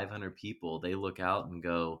front of 500 people, they look out and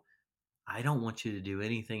go, I don't want you to do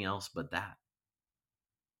anything else but that.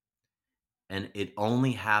 And it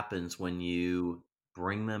only happens when you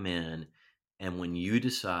bring them in and when you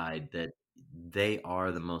decide that they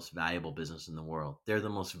are the most valuable business in the world. They're the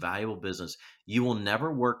most valuable business you will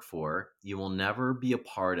never work for, you will never be a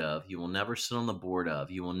part of, you will never sit on the board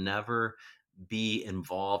of, you will never be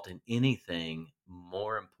involved in anything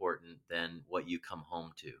more important than what you come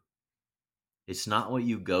home to. It's not what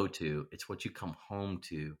you go to, it's what you come home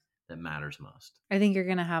to that matters most. I think you're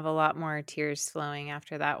going to have a lot more tears flowing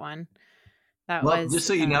after that one. That Well, just was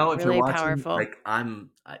so you know, if you're really watching, powerful. like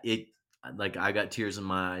like I got tears in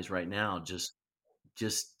my eyes right now just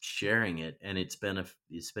sharing it, and it's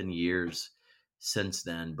been years since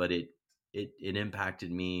then, but it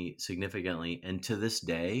impacted me significantly, and to this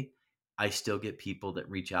day, I still get people that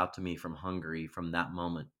reach out to me from Hungary from that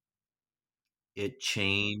moment. It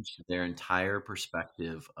changed their entire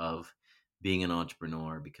perspective of being an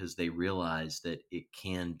entrepreneur because they realize that it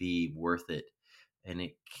can be worth it and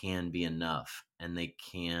it can be enough and they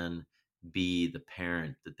can be the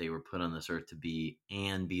parent that they were put on this earth to be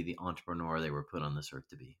and be the entrepreneur they were put on this earth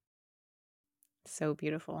to be. So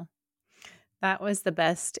beautiful. That was the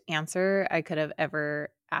best answer I could have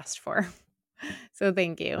ever asked for. So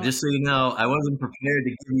thank you. Just so you know, I wasn't prepared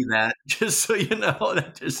to give you that. Just so you know,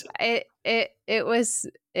 that just It was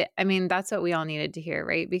I mean, that's what we all needed to hear,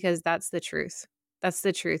 right? Because that's the truth. That's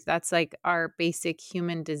the truth. That's like our basic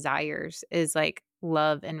human desires is like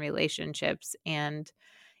love and relationships and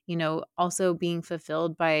also being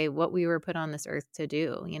fulfilled by what we were put on this earth to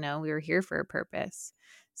do. We were here for a purpose.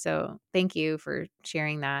 So thank you for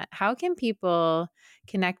sharing that. How can people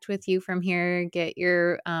connect with you from here, get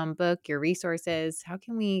your book, your resources? How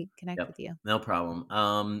can we connect Yep, with you? no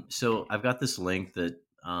problem. So I've got this link that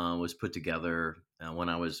was put together when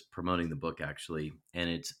I was promoting the book, actually, and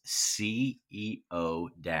it's CEO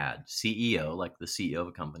Dad, CEO like the CEO of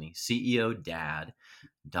a company, CEODad.org,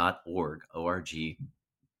 ORG,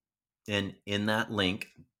 and in that link,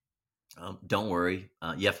 don't worry,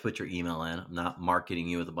 you have to put your email in. I'm not marketing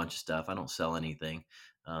you with a bunch of stuff. I don't sell anything.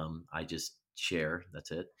 I just share.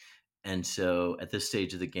 That's it. And so at this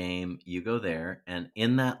stage of the game, you go there, and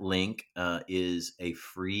in that link is a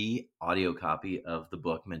free audio copy of the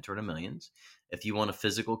book, Mentor to Millions. If you want a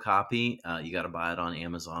physical copy, you got to buy it on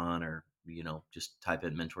Amazon or just type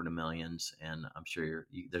in Mentor to Millions, and I'm sure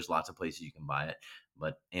there's lots of places you can buy it,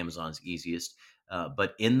 but Amazon's easiest.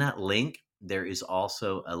 But in that link, there is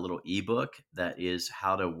also a little ebook that is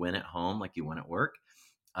how to win at home like you win at work.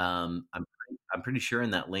 I'm pretty sure in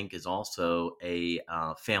that link is also a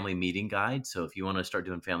family meeting guide. So if you want to start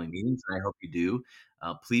doing family meetings, and I hope you do,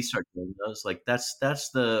 please start doing those. Like that's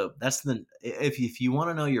the if you want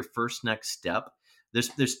to know your first next step,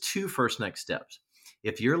 there's two first next steps.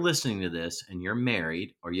 If you're listening to this and you're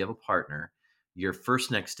married or you have a partner, your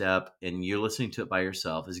first next step, and you're listening to it by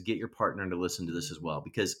yourself, is get your partner to listen to this as well.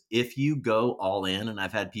 Because if you go all in, and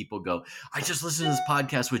I've had people go, I just listened to this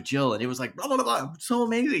podcast with Jill and it was like, blah, blah, blah, blah, so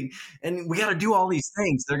amazing. And we got to do all these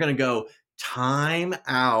things. They're going to go, time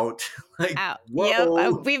out. Like, Out. Yep.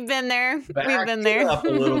 whoa, We've been there. We've back been it there. up a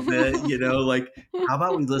little bit, like, how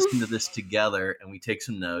about we listen to this together and we take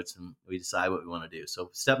some notes and we decide what we want to do. So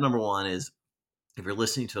step number one is, if you're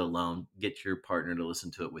listening to it alone, get your partner to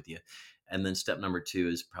listen to it with you. And then step number two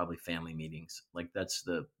is probably family meetings. Like that's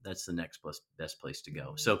the next best place to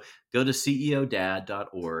go. So go to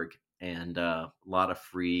ceodad.org, and a lot of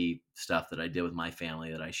free stuff that I did with my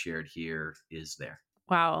family that I shared here is there.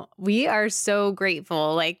 Wow. We are so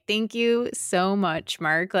grateful. Like, thank you so much,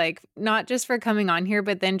 Mark. Like, not just for coming on here,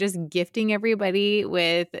 but then just gifting everybody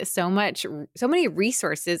with so many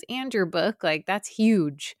resources and your book. Like, that's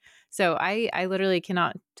huge. So I literally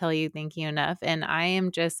cannot tell you thank you enough. And I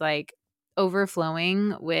am just like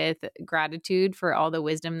overflowing with gratitude for all the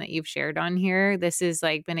wisdom that you've shared on here. This has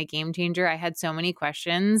like been a game changer. I had so many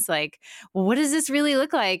questions like, well, what does this really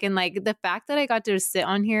look like? And like the fact that I got to sit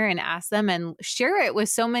on here and ask them and share it with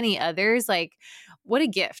so many others, like what a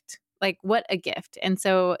gift. Like what a gift. And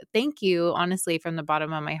so thank you, honestly, from the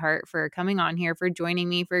bottom of my heart for coming on here, for joining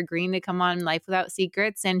me, for agreeing to come on Life Without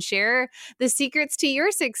Secrets and share the secrets to your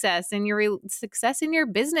success and your success in your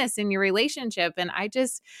business and your relationship. And I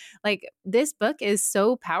just like this book is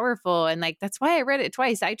so powerful. And like, that's why I read it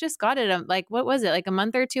twice. I just got it. Like, what was it? Like a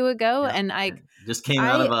month or two ago. Yeah. And It just came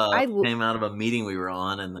out of a meeting we were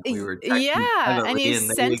on, and we were texting yeah. And privately, you and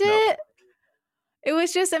there you sent go. it. It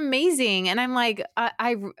was just amazing. And I'm like,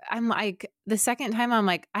 I'm like, the second time I'm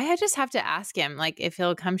like, I just have to ask him like if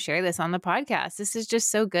he'll come share this on the podcast. This is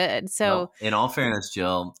just so good. So, Well, in all fairness,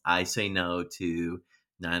 Jill, I say no to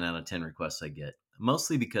 9 out of 10 requests I get,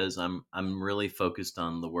 mostly because I'm really focused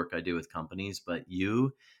on the work I do with companies. But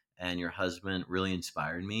you and your husband really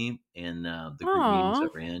inspired me in the group meetings oh,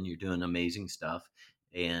 I ran. You're doing amazing stuff,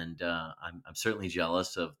 and I'm certainly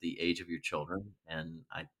jealous of the age of your children, and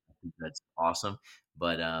I think that's awesome.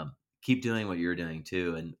 But keep doing what you're doing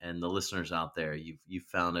too, and the listeners out there, you've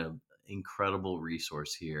found an incredible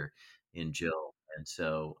resource here in Jill. And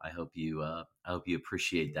so I hope you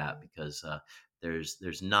appreciate that because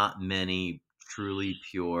there's not many truly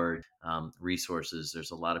pure resources.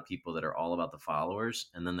 There's a lot of people that are all about the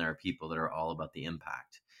followers, and then there are people that are all about the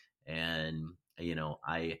impact. And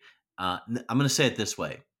I'm going to say it this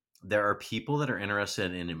way: there are people that are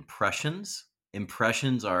interested in impressions.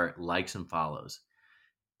 Impressions are likes and follows,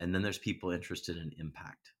 and then there's people interested in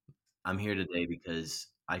impact. I'm here today because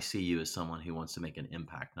I see you as someone who wants to make an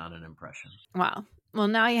impact, not an impression. wow. Well,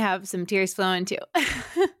 now you have some tears flowing too.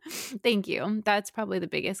 Thank you. That's probably the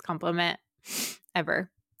biggest compliment ever.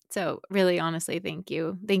 So, really, honestly, thank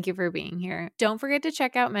you. Thank you for being here. Don't forget to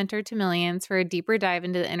check out Mentor to Millions for a deeper dive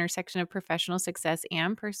into the intersection of professional success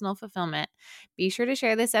and personal fulfillment. Be sure to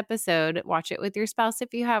share this episode. Watch it with your spouse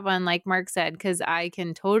if you have one, like Mark said, because I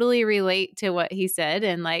can totally relate to what he said.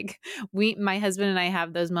 And like, my husband and I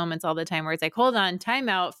have those moments all the time where it's like, hold on, time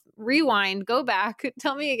out, rewind, go back,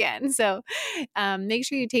 tell me again. So, make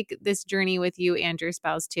sure you take this journey with you and your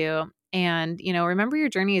spouse too. And, remember your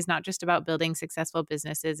journey is not just about building successful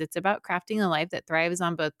businesses. It's about crafting a life that thrives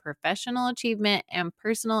on both professional achievement and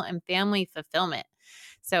personal and family fulfillment.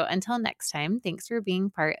 So until next time, thanks for being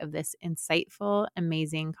part of this insightful,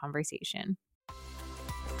 amazing conversation.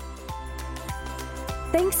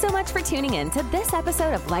 Thanks so much for tuning in to this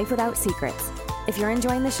episode of Life Without Secrets. If you're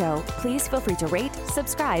enjoying the show, please feel free to rate,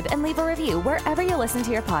 subscribe, and leave a review wherever you listen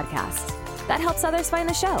to your podcasts. That helps others find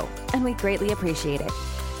the show, and we greatly appreciate it.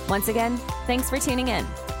 Once again, thanks for tuning in,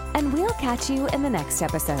 and we'll catch you in the next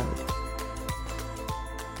episode.